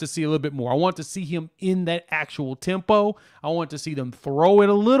wanted to see a little bit more. I want to see him in that actual tempo. I want to see them throw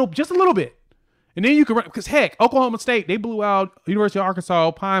it just a little bit. And then you can run, because heck, Oklahoma State, they blew out University of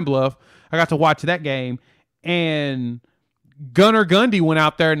Arkansas, Pine Bluff. I got to watch that game. And Gunnar Gundy went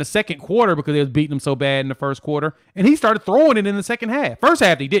out there in the second quarter because they was beating him so bad in the first quarter. And he started throwing it in the second half. First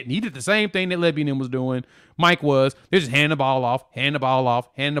half, he didn't. He did the same thing that Levy and him was doing. Mike was. They're just handing the ball off. And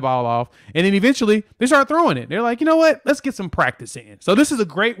then eventually, they start throwing it. They're like, you know what? Let's get some practice in. So this is a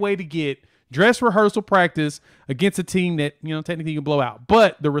great way to get dress rehearsal practice against a team that, technically you can blow out.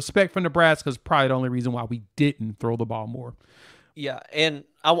 But the respect for Nebraska is probably the only reason why we didn't throw the ball more. Yeah, and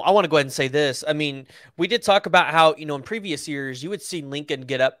I want to go ahead and say this. I mean, we did talk about how, in previous years, you would see Lincoln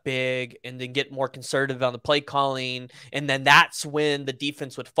get up big and then get more conservative on the play calling, and then that's when the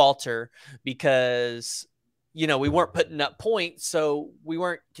defense would falter because, we weren't putting up points, so we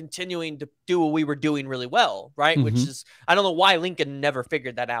weren't continuing to do what we were doing really well, right? Mm-hmm. Which is, I don't know why Lincoln never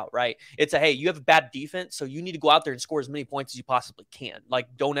figured that out, right? It's hey, you have a bad defense, so you need to go out there and score as many points as you possibly can.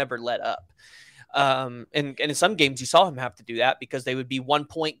 Like, don't ever let up. And in some games you saw him have to do that because they would be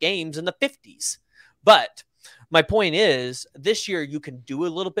 1-point games in the 50s. But my point is, this year you can do a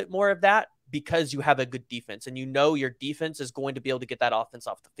little bit more of that because you have a good defense and your defense is going to be able to get that offense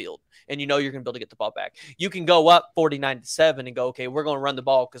off the field and you're going to be able to get the ball back. You can go up 49-7 and go, okay, we're going to run the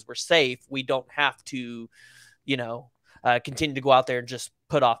ball because we're safe. We don't have to, continue to go out there and just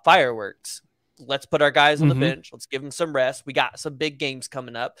put off fireworks. Let's put our guys on the bench. Let's give them some rest. We got some big games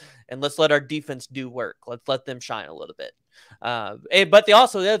coming up, and let's let our defense do work. Let's let them shine a little bit. But the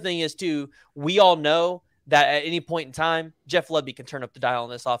other thing is, too, we all know that at any point in time, Jeff Lebby can turn up the dial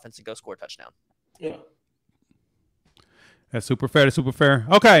on this offense and go score a touchdown. Yeah. That's super fair.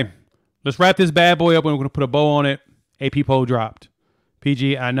 Okay, let's wrap this bad boy up, and we're going to put a bow on it. AP poll dropped.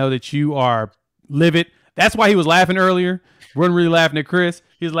 PG, I know that you are livid. That's why he was laughing earlier. Wasn't really laughing at Chris.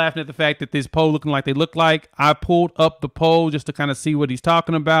 He was laughing at the fact that this poll looking like they look like. I pulled up the poll just to kind of see what he's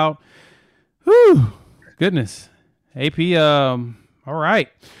talking about. Whew, goodness. AP, all right.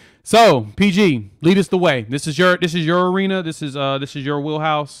 So PG, lead us the way. This is your arena. This is your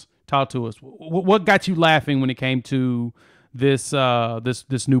wheelhouse. Talk to us. What got you laughing when it came to this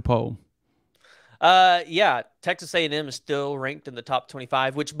new poll? Yeah. Texas A&M is still ranked in the top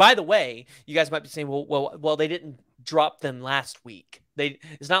 25, which, by the way, you guys might be saying, well, they didn't drop them last week.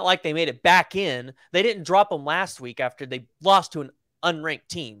 It's not like they made it back in. They didn't drop them last week after they lost to an unranked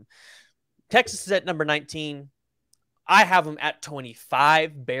team. Texas is at number 19. I have them at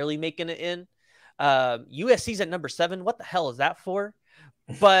 25, barely making it in. USC's at number 7. What the hell is that for?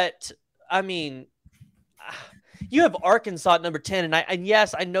 But, I mean, you have Arkansas at number 10. And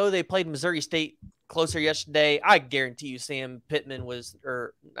yes, I know they played Missouri State closer yesterday. I guarantee you Sam Pittman was,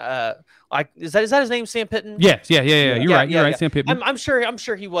 is that his name, Sam Pittman? Yes, yeah. You're right, Sam Pittman. I'm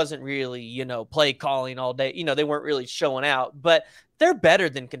sure he wasn't really, play calling all day. They weren't really showing out, but they're better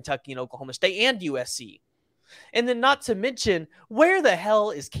than Kentucky and Oklahoma State and USC. And then not to mention, where the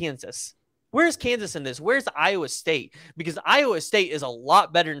hell is Kansas? Where's Kansas in this? Where's Iowa State? Because Iowa State is a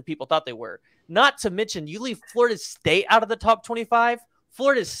lot better than people thought they were. Not to mention, you leave Florida State out of the top 25.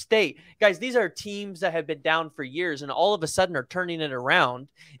 Florida State, guys, these are teams that have been down for years and all of a sudden are turning it around,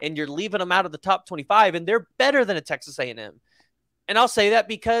 and you're leaving them out of the top 25, and they're better than a Texas A&M. And I'll say that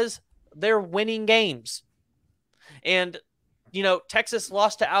because they're winning games. And Texas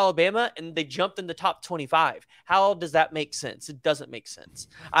lost to Alabama and they jumped in the top 25. How does that make sense? It doesn't make sense.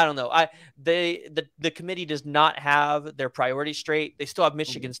 I don't know. The committee does not have their priorities straight. They still have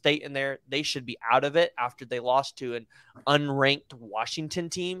Michigan State in there. They should be out of it after they lost to an unranked Washington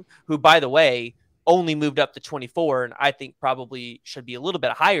team, who, by the way, only moved up to 24, and I think probably should be a little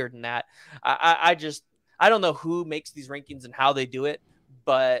bit higher than that. I don't know who makes these rankings and how they do it,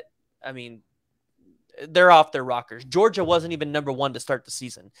 but I mean, they're off their rockers. Georgia wasn't even number 1 to start the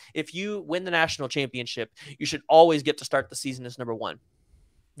season. If you win the national championship, you should always get to start the season as number 1.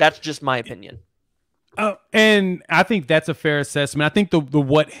 That's just my opinion. And I think that's a fair assessment. I think the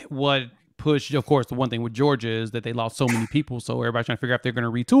what pushed, of course, the one thing with Georgia is that they lost so many people, so everybody's trying to figure out if they're going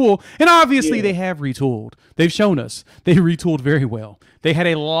to retool. And obviously they have retooled. They've shown us they retooled very well. They had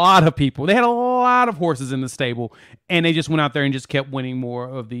a lot of people. They had a lot of horses in the stable, and they just went out there and just kept winning more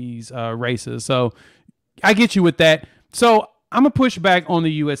of these races. So I get you with that. So I'm going to push back on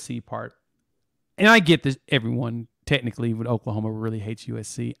the USC part. And I get this. Everyone technically with Oklahoma really hates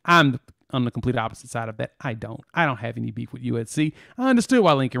USC. I'm on the complete opposite side of that. I don't have any beef with USC. I understood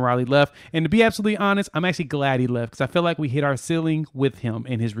why Lincoln Riley left. And to be absolutely honest, I'm actually glad he left because I feel like we hit our ceiling with him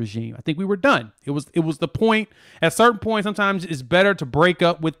and his regime. I think we were done. It was the point. At a certain point, sometimes it's better to break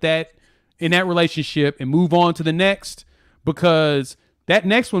up with that in that relationship and move on to the next, because that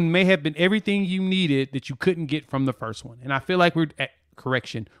next one may have been everything you needed that you couldn't get from the first one. And I feel like we're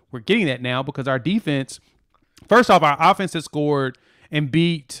getting that now because our defense, first off, our offense has scored and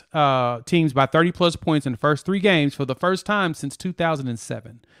beat teams by 30-plus points in the first 3 games for the first time since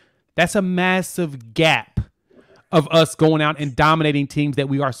 2007. That's a massive gap of us going out and dominating teams that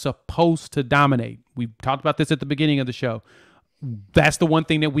we are supposed to dominate. We talked about this at the beginning of the show. That's the one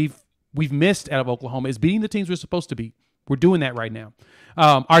thing that we've missed out of Oklahoma is beating the teams we're supposed to beat. We're doing that right now.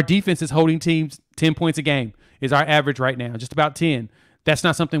 Our defense is holding teams 10 points a game is our average right now, just about 10. That's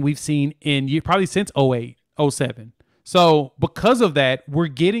not something we've seen in probably since 08, 07. So because of that, we're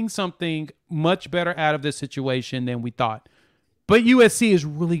getting something much better out of this situation than we thought. But USC is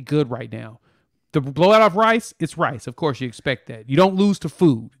really good right now. The blowout of Rice, it's Rice. Of course, you expect that. You don't lose to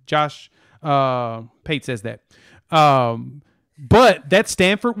food. Josh Pate says that. But that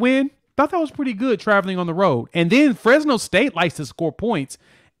Stanford win, thought that was pretty good traveling on the road. And then Fresno State likes to score points,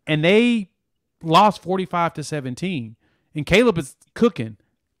 and they lost 45-17. And Caleb is cooking.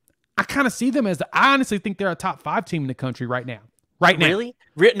 I kind of see them as I honestly think they're a top 5 team in the country right now. Right now. Really?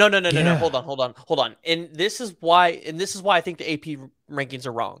 No. Hold on. And this is why I think the AP rankings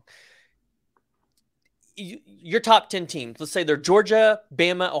are wrong. Your top 10 teams, let's say they're Georgia,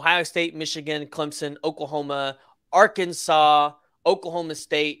 Bama, Ohio State, Michigan, Clemson, Oklahoma, Arkansas, Oklahoma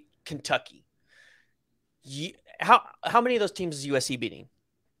State, Kentucky. How many of those teams is USC beating?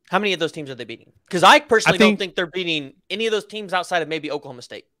 How many of those teams are they beating? Because I personally don't think they're beating any of those teams outside of maybe Oklahoma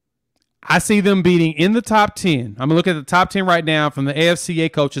State. I see them beating in the top 10. I'm going to look at the top 10 right now from the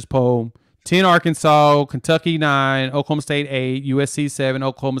AFCA coaches poll. 10 Arkansas, Kentucky 9, Oklahoma State 8, USC 7,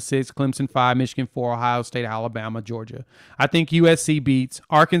 Oklahoma 6, Clemson 5, Michigan 4, Ohio State, Alabama, Georgia. I think USC beats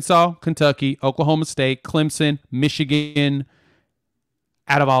Arkansas, Kentucky, Oklahoma State, Clemson, Michigan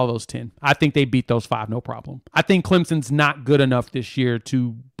out of all of those 10. I think they beat those 5, no problem. I think Clemson's not good enough this year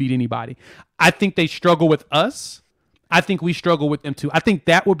to beat anybody. I think they struggle with us. I think we struggle with them too. I think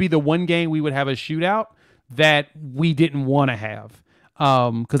that would be the one game we would have a shootout that we didn't want to have.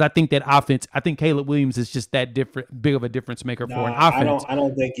 Because I think that offense, I think Caleb Williams is just that big of a difference maker for an offense. I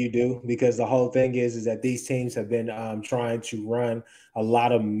don't think you do, because the whole thing is that these teams have been trying to run a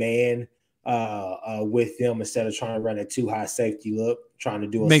lot of man with them instead of trying to run a too high safety look, trying to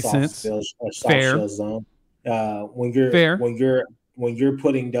do a Makes soft sense. spell or soft Fair. shell zone. When you're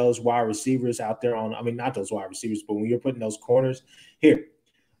putting those wide receivers out there on, I mean, not those wide receivers, but when you're putting those corners here,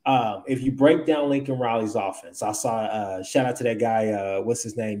 if you break down Lincoln Riley's offense, I saw shout out to that guy, what's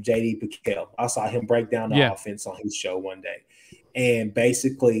his name, JD Piquel. I saw him break down the offense on his show one day. And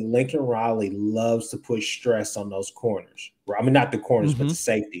basically, Lincoln Riley loves to put stress on those corners. I mean, not the corners, but the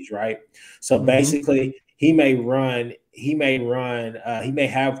safeties, right? So basically, he may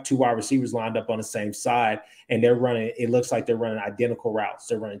have two wide receivers lined up on the same side, and it looks like they're running identical routes.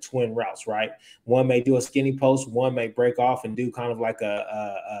 They're running twin routes, right? One may do a skinny post, one may break off and do kind of like an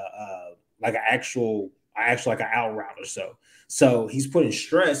actual like an out route or so. So he's putting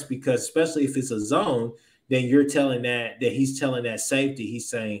stress because, especially if it's a zone, then you're telling that he's telling that safety, he's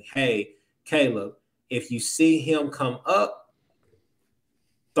saying, hey, Caleb, if you see him come up,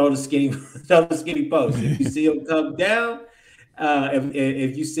 throw the skinny post. If you see him come down,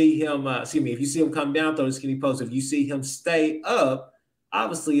 if you see him, if you see him come down, throw the skinny post. If you see him stay up,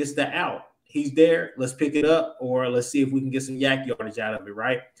 obviously it's the out. He's there. Let's pick it up, or let's see if we can get some yak yardage out of it,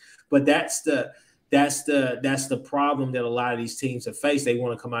 right? But that's the problem that a lot of these teams have faced. They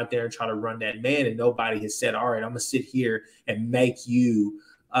want to come out there and try to run that man, and nobody has said, all right, I'm gonna sit here and make you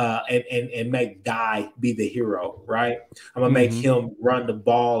and make Die be the hero, right? I'm gonna make him run the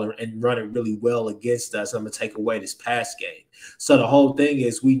ball and run it really well against us. I'm gonna take away this pass game. So the whole thing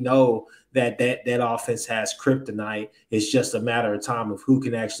is, we know that offense has kryptonite. It's just a matter of time of who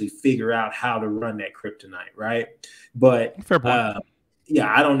can actually figure out how to run that kryptonite, right? But fair point.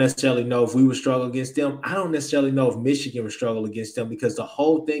 I don't necessarily know if we would struggle against them. I don't necessarily know if Michigan would struggle against them, because the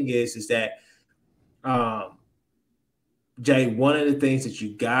whole thing is that, Jay, one of the things that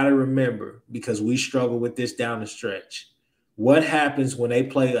you got to remember, because we struggle with this down the stretch, what happens when they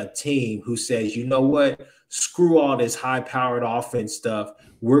play a team who says, you know what, screw all this high-powered offense stuff.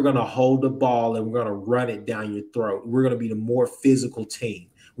 We're going to hold the ball and we're going to run it down your throat. We're going to be the more physical team.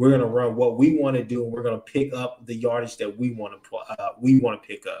 We're going to run what we want to do, and we're going to pick up the yardage that we want to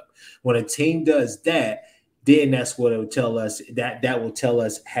pick up. When a team does that, then that's what it will tell us. That will tell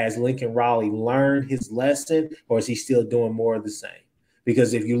us, has Lincoln Riley learned his lesson, or is he still doing more of the same?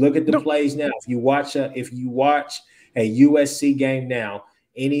 Because if you look at the plays now, if you watch a USC game now,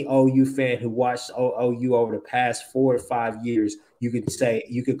 any OU fan who watched OU over the past 4 or 5 years, you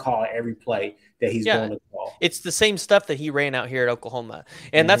could call every play that he's going to call. It's the same stuff that he ran out here at Oklahoma,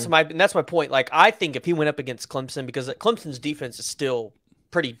 and that's my point. Like, I think if he went up against Clemson, because Clemson's defense is still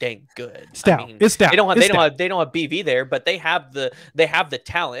pretty dang good. Stout. I mean, it's stout. They don't have BV there, but they have the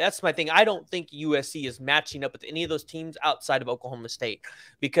talent. That's my thing. I don't think USC is matching up with any of those teams outside of Oklahoma State,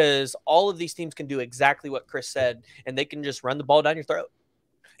 because all of these teams can do exactly what Chris said, and they can just run the ball down your throat,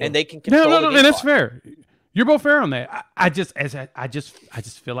 and they can control. No, and that's fair. You're both fair on that. I just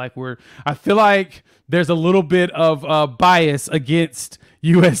feel like I feel like there's a little bit of bias against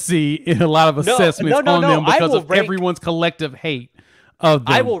USC in a lot of assessments on them because of everyone's collective hate of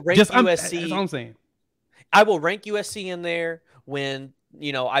them. I will rank USC. That's what I'm saying. I will rank USC in there when,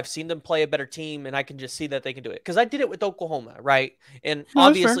 I've seen them play a better team, and I can just see that they can do it. Because I did it with Oklahoma, right? And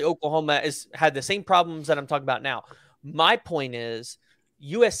obviously Oklahoma had the same problems that I'm talking about now. My point is,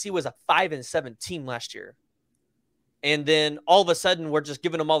 USC was a 5-7 team last year. And then all of a sudden, we're just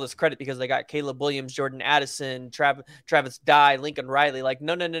giving them all this credit because they got Caleb Williams, Jordan Addison, Travis Dye, Lincoln Riley. Like,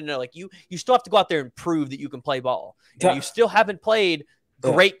 no. Like, you still have to go out there and prove that you can play ball. You still haven't played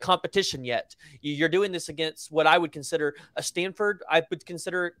great competition yet. You're doing this against what I would consider a Stanford. I would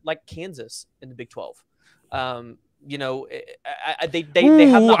consider like Kansas in the Big 12. They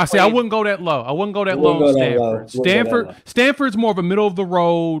have not played. I wouldn't go that low. I wouldn't go that low on Stanford. Stanford's more of a middle of the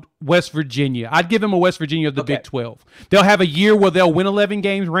road West Virginia. I'd give them a West Virginia of the Big 12. They'll have a year where they'll win 11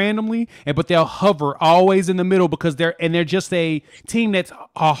 games randomly, but they'll hover always in the middle because they're just a team that's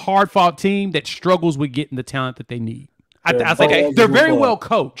a hard fought team that struggles with getting the talent that they need. I think they're very well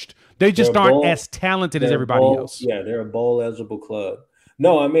coached. They just aren't as talented as everybody else. Yeah, they're a bowl eligible club.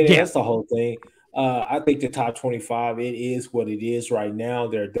 No, I mean, that's the whole thing. I think the top 25, it is what it is right now.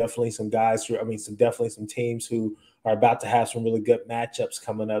 There are definitely some guys some teams who are about to have some really good matchups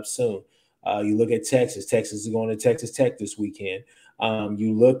coming up soon. You look at Texas. Texas is going to Texas Tech this weekend.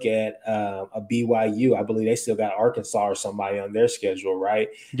 You look at a BYU. I believe they still got Arkansas or somebody on their schedule, right?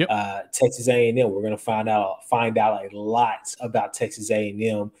 Yep. Texas A&M. We're going to find out a lot about Texas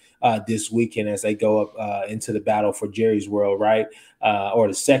A&M this weekend as they go up into the battle for Jerry's World, right? Or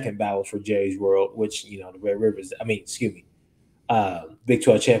the second battle for Jerry's World, which the Red Rivers. Big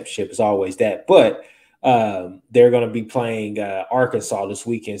 12 championship is always that, but. They're going to be playing Arkansas this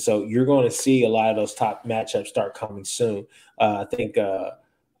weekend. So you're going to see a lot of those top matchups start coming soon. I think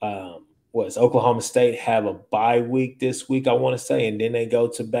Oklahoma State have a bye week this week, I want to say, and then they go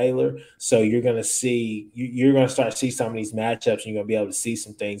to Baylor. So you're going to start to see some of these matchups, and you're going to be able to see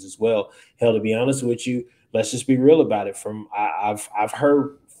some things as well. Hell, to be honest with you, let's just be real about it. I've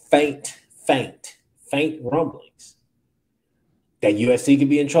heard faint rumblings that USC could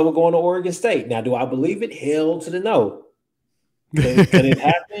be in trouble going to Oregon State. Now, do I believe it? Hell to the no. Could it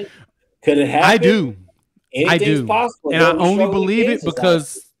happen? Could it happen? I do. Anything's possible. And I only believe it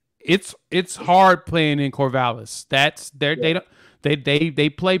because it's hard playing in Corvallis. They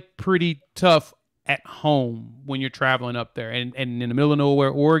play pretty tough at home when you're traveling up there. And in the middle of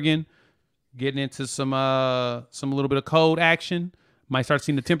nowhere, Oregon, getting into some little bit of cold action, might start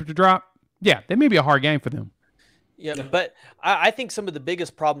seeing the temperature drop. Yeah, that may be a hard game for them. Yeah, but I think some of the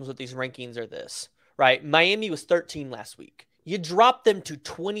biggest problems with these rankings are this, right? Miami was 13 last week. You drop them to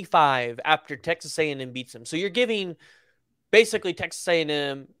 25 after Texas A&M beats them. So you're giving basically Texas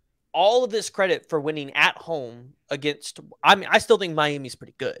A&M all of this credit for winning at home against – I still think Miami's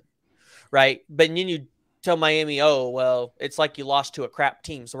pretty good, right? But then you tell Miami, oh, well, it's like you lost to a crap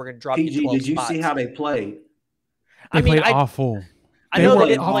team, so we're going to drop you 12 did you spots. see how they played? They played awful. I know they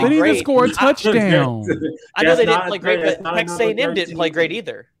didn't play great. They didn't score a touchdown. I know they didn't play great, but Texas A&M didn't play great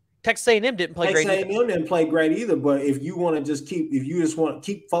either. Texas A&M didn't play great either. Texas A&M didn't play great either. But if you want to just keep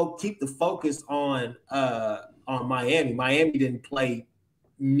the focus on Miami didn't play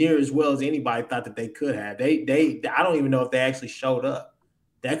near as well as anybody thought that they could have. I don't even know if they actually showed up.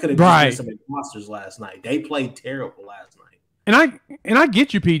 That could have been some imposters last night. They played terrible last night. And I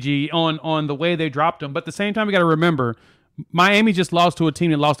get you, PG, on the way they dropped them, but at the same time, we got to remember. Miami just lost to a team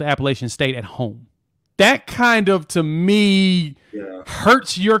that lost to Appalachian State at home. That kind of, to me,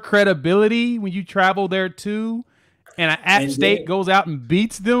 hurts your credibility when you travel there too. And App State goes out and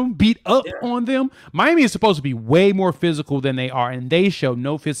beat up on them. Miami is supposed to be way more physical than they are, and they show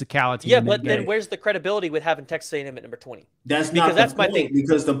no physicality. Yeah, but then where's the credibility with having Texas A&M at number 20? That's my thing.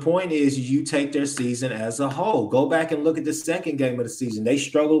 Because the point is, you take their season as a whole. Go back and look at the second game of the season. They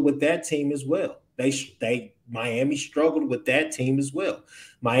struggled with that team as well. Miami struggled with that team as well.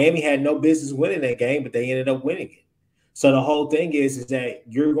 Miami had no business winning that game, but they ended up winning it. So the whole thing is that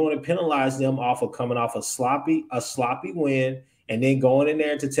you're going to penalize them off of coming off a sloppy win, and then going in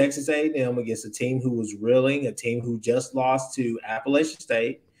there to Texas A&M against a team who was reeling, a team who just lost to Appalachian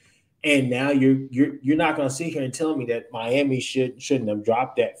State, and now you're not going to sit here and tell me that Miami shouldn't have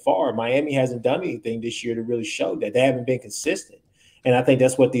dropped that far. Miami hasn't done anything this year to really show that. They haven't been consistent, and I think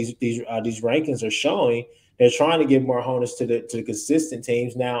that's what these rankings are showing. They're trying to give more onus to the consistent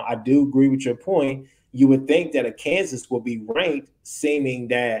teams. Now, I do agree with your point. You would think that a Kansas will be ranked, seeming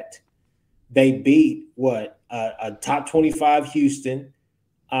that they beat a top 25 Houston.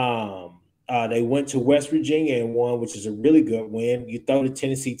 They went to West Virginia and won, which is a really good win. You throw the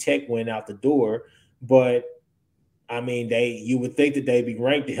Tennessee Tech win out the door, but I mean, you would think that they'd be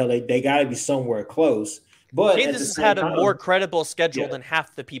ranked. Hell, they got to be somewhere close. But Kansas has had a more credible schedule than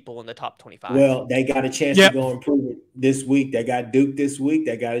half the people in the top 25. Well, they got a chance to go and prove it this week. They got Duke this week.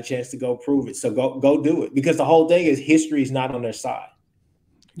 They got a chance to go prove it. So go do it, because the whole thing is history is not on their side.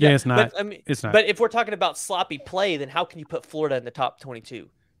 Yeah, it's not. But, it's not. But if we're talking about sloppy play, then how can you put Florida in the top 22?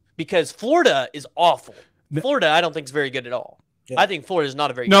 Because Florida is awful. Florida, I don't think is very good at all. I think Florida is not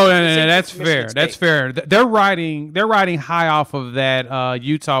a very good. No, that's fair. That's fair. They're riding high off of that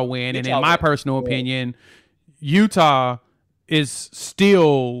Utah win, and in my personal opinion, Utah is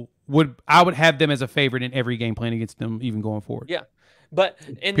still I would have them as a favorite in every game playing against them, even going forward. Yeah. Then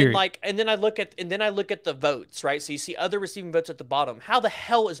I look at the votes, right? So you see other receiving votes at the bottom. How the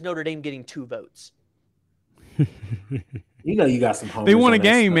hell is Notre Dame getting 2 votes? You know, you got some homies. They won a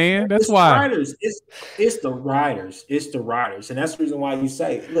game, man. That's why. It's the riders. And that's the reason why you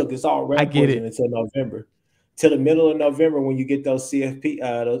say, look, it's all red until November. Till the middle of November, when you get those CFP,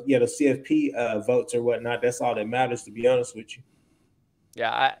 the votes or whatnot, that's all that matters, to be honest with you.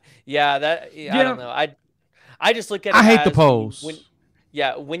 I don't know. I just look at it I hate the polls.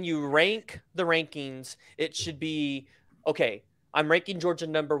 When you rank the rankings, it should be, okay, I'm ranking Georgia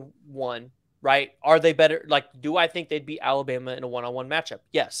number 1, right? Are they better? Like, do I think they'd beat Alabama in a one-on-one matchup?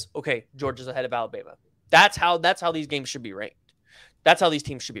 Yes. Okay, Georgia's ahead of Alabama. That's how these games should be ranked. That's how these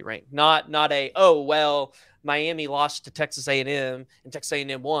teams should be ranked. Not Miami lost to Texas A&M and Texas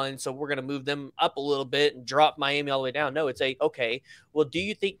A&M won, so we're going to move them up a little bit and drop Miami all the way down. No, it's okay, well, do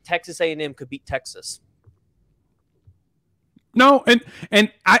you think Texas A&M could beat Texas? No,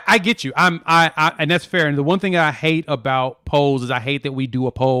 and I get you. I and that's fair. And the one thing I hate about polls is I hate that we do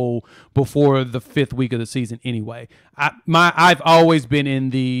a poll before the 5th week of the season anyway. I've always been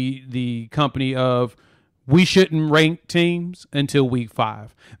in the company of we shouldn't rank teams until week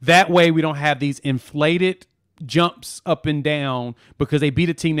 5. That way we don't have these inflated jumps up and down because they beat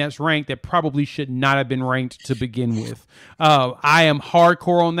a team that's ranked that probably should not have been ranked to begin with. I am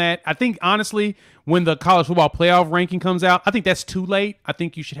hardcore on that. I think, honestly, when the college football playoff ranking comes out, I think that's too late. I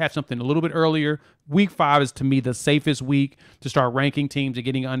think you should have something a little bit earlier. Week 5 is, to me, the safest week to start ranking teams and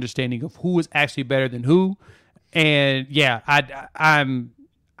getting an understanding of who is actually better than who. And, yeah,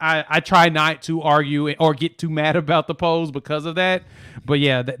 I try not to argue or get too mad about the polls because of that. But,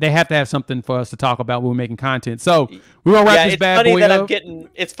 yeah, they have to have something for us to talk about when we're making content. So we're going to wrap this bad boy up.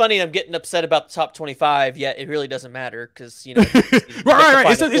 It's funny I'm getting upset about the top 25, yet it really doesn't matter because, right.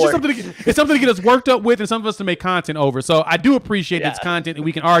 It's just something to get us worked up with and something for us to make content over. So I do appreciate it's content that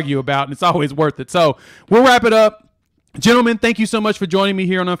we can argue about, and it's always worth it. So we'll wrap it up. Gentlemen, thank you so much for joining me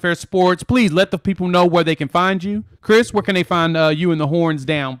here on Unfair Sports. Please let the people know where they can find you. Chris, where can they find you and the Horns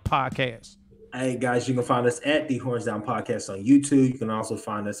Down podcast? Hey, guys, you can find us at the Horns Down Podcast on YouTube. You can also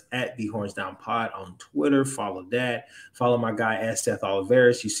find us at the Horns Down Pod on Twitter. Follow that. Follow my guy at Seth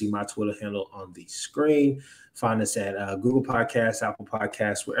Oliveris. You see my Twitter handle on the screen. Find us at Google Podcasts, Apple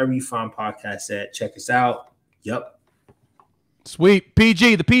Podcasts, wherever you find podcasts at. Check us out. Yep. Sweet.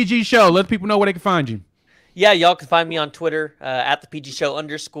 PG, the PG Show. Let people know where they can find you. Yeah, y'all can find me on Twitter at the PG Show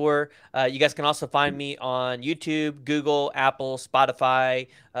 _. You guys can also find me on YouTube, Google, Apple, Spotify,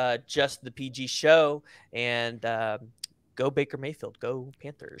 just the PG Show. And go Baker Mayfield, go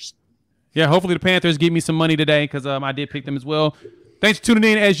Panthers. Yeah, hopefully the Panthers give me some money today because I did pick them as well. Thanks for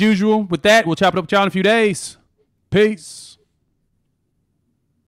tuning in as usual. With that, we'll chop it up with y'all in a few days. Peace.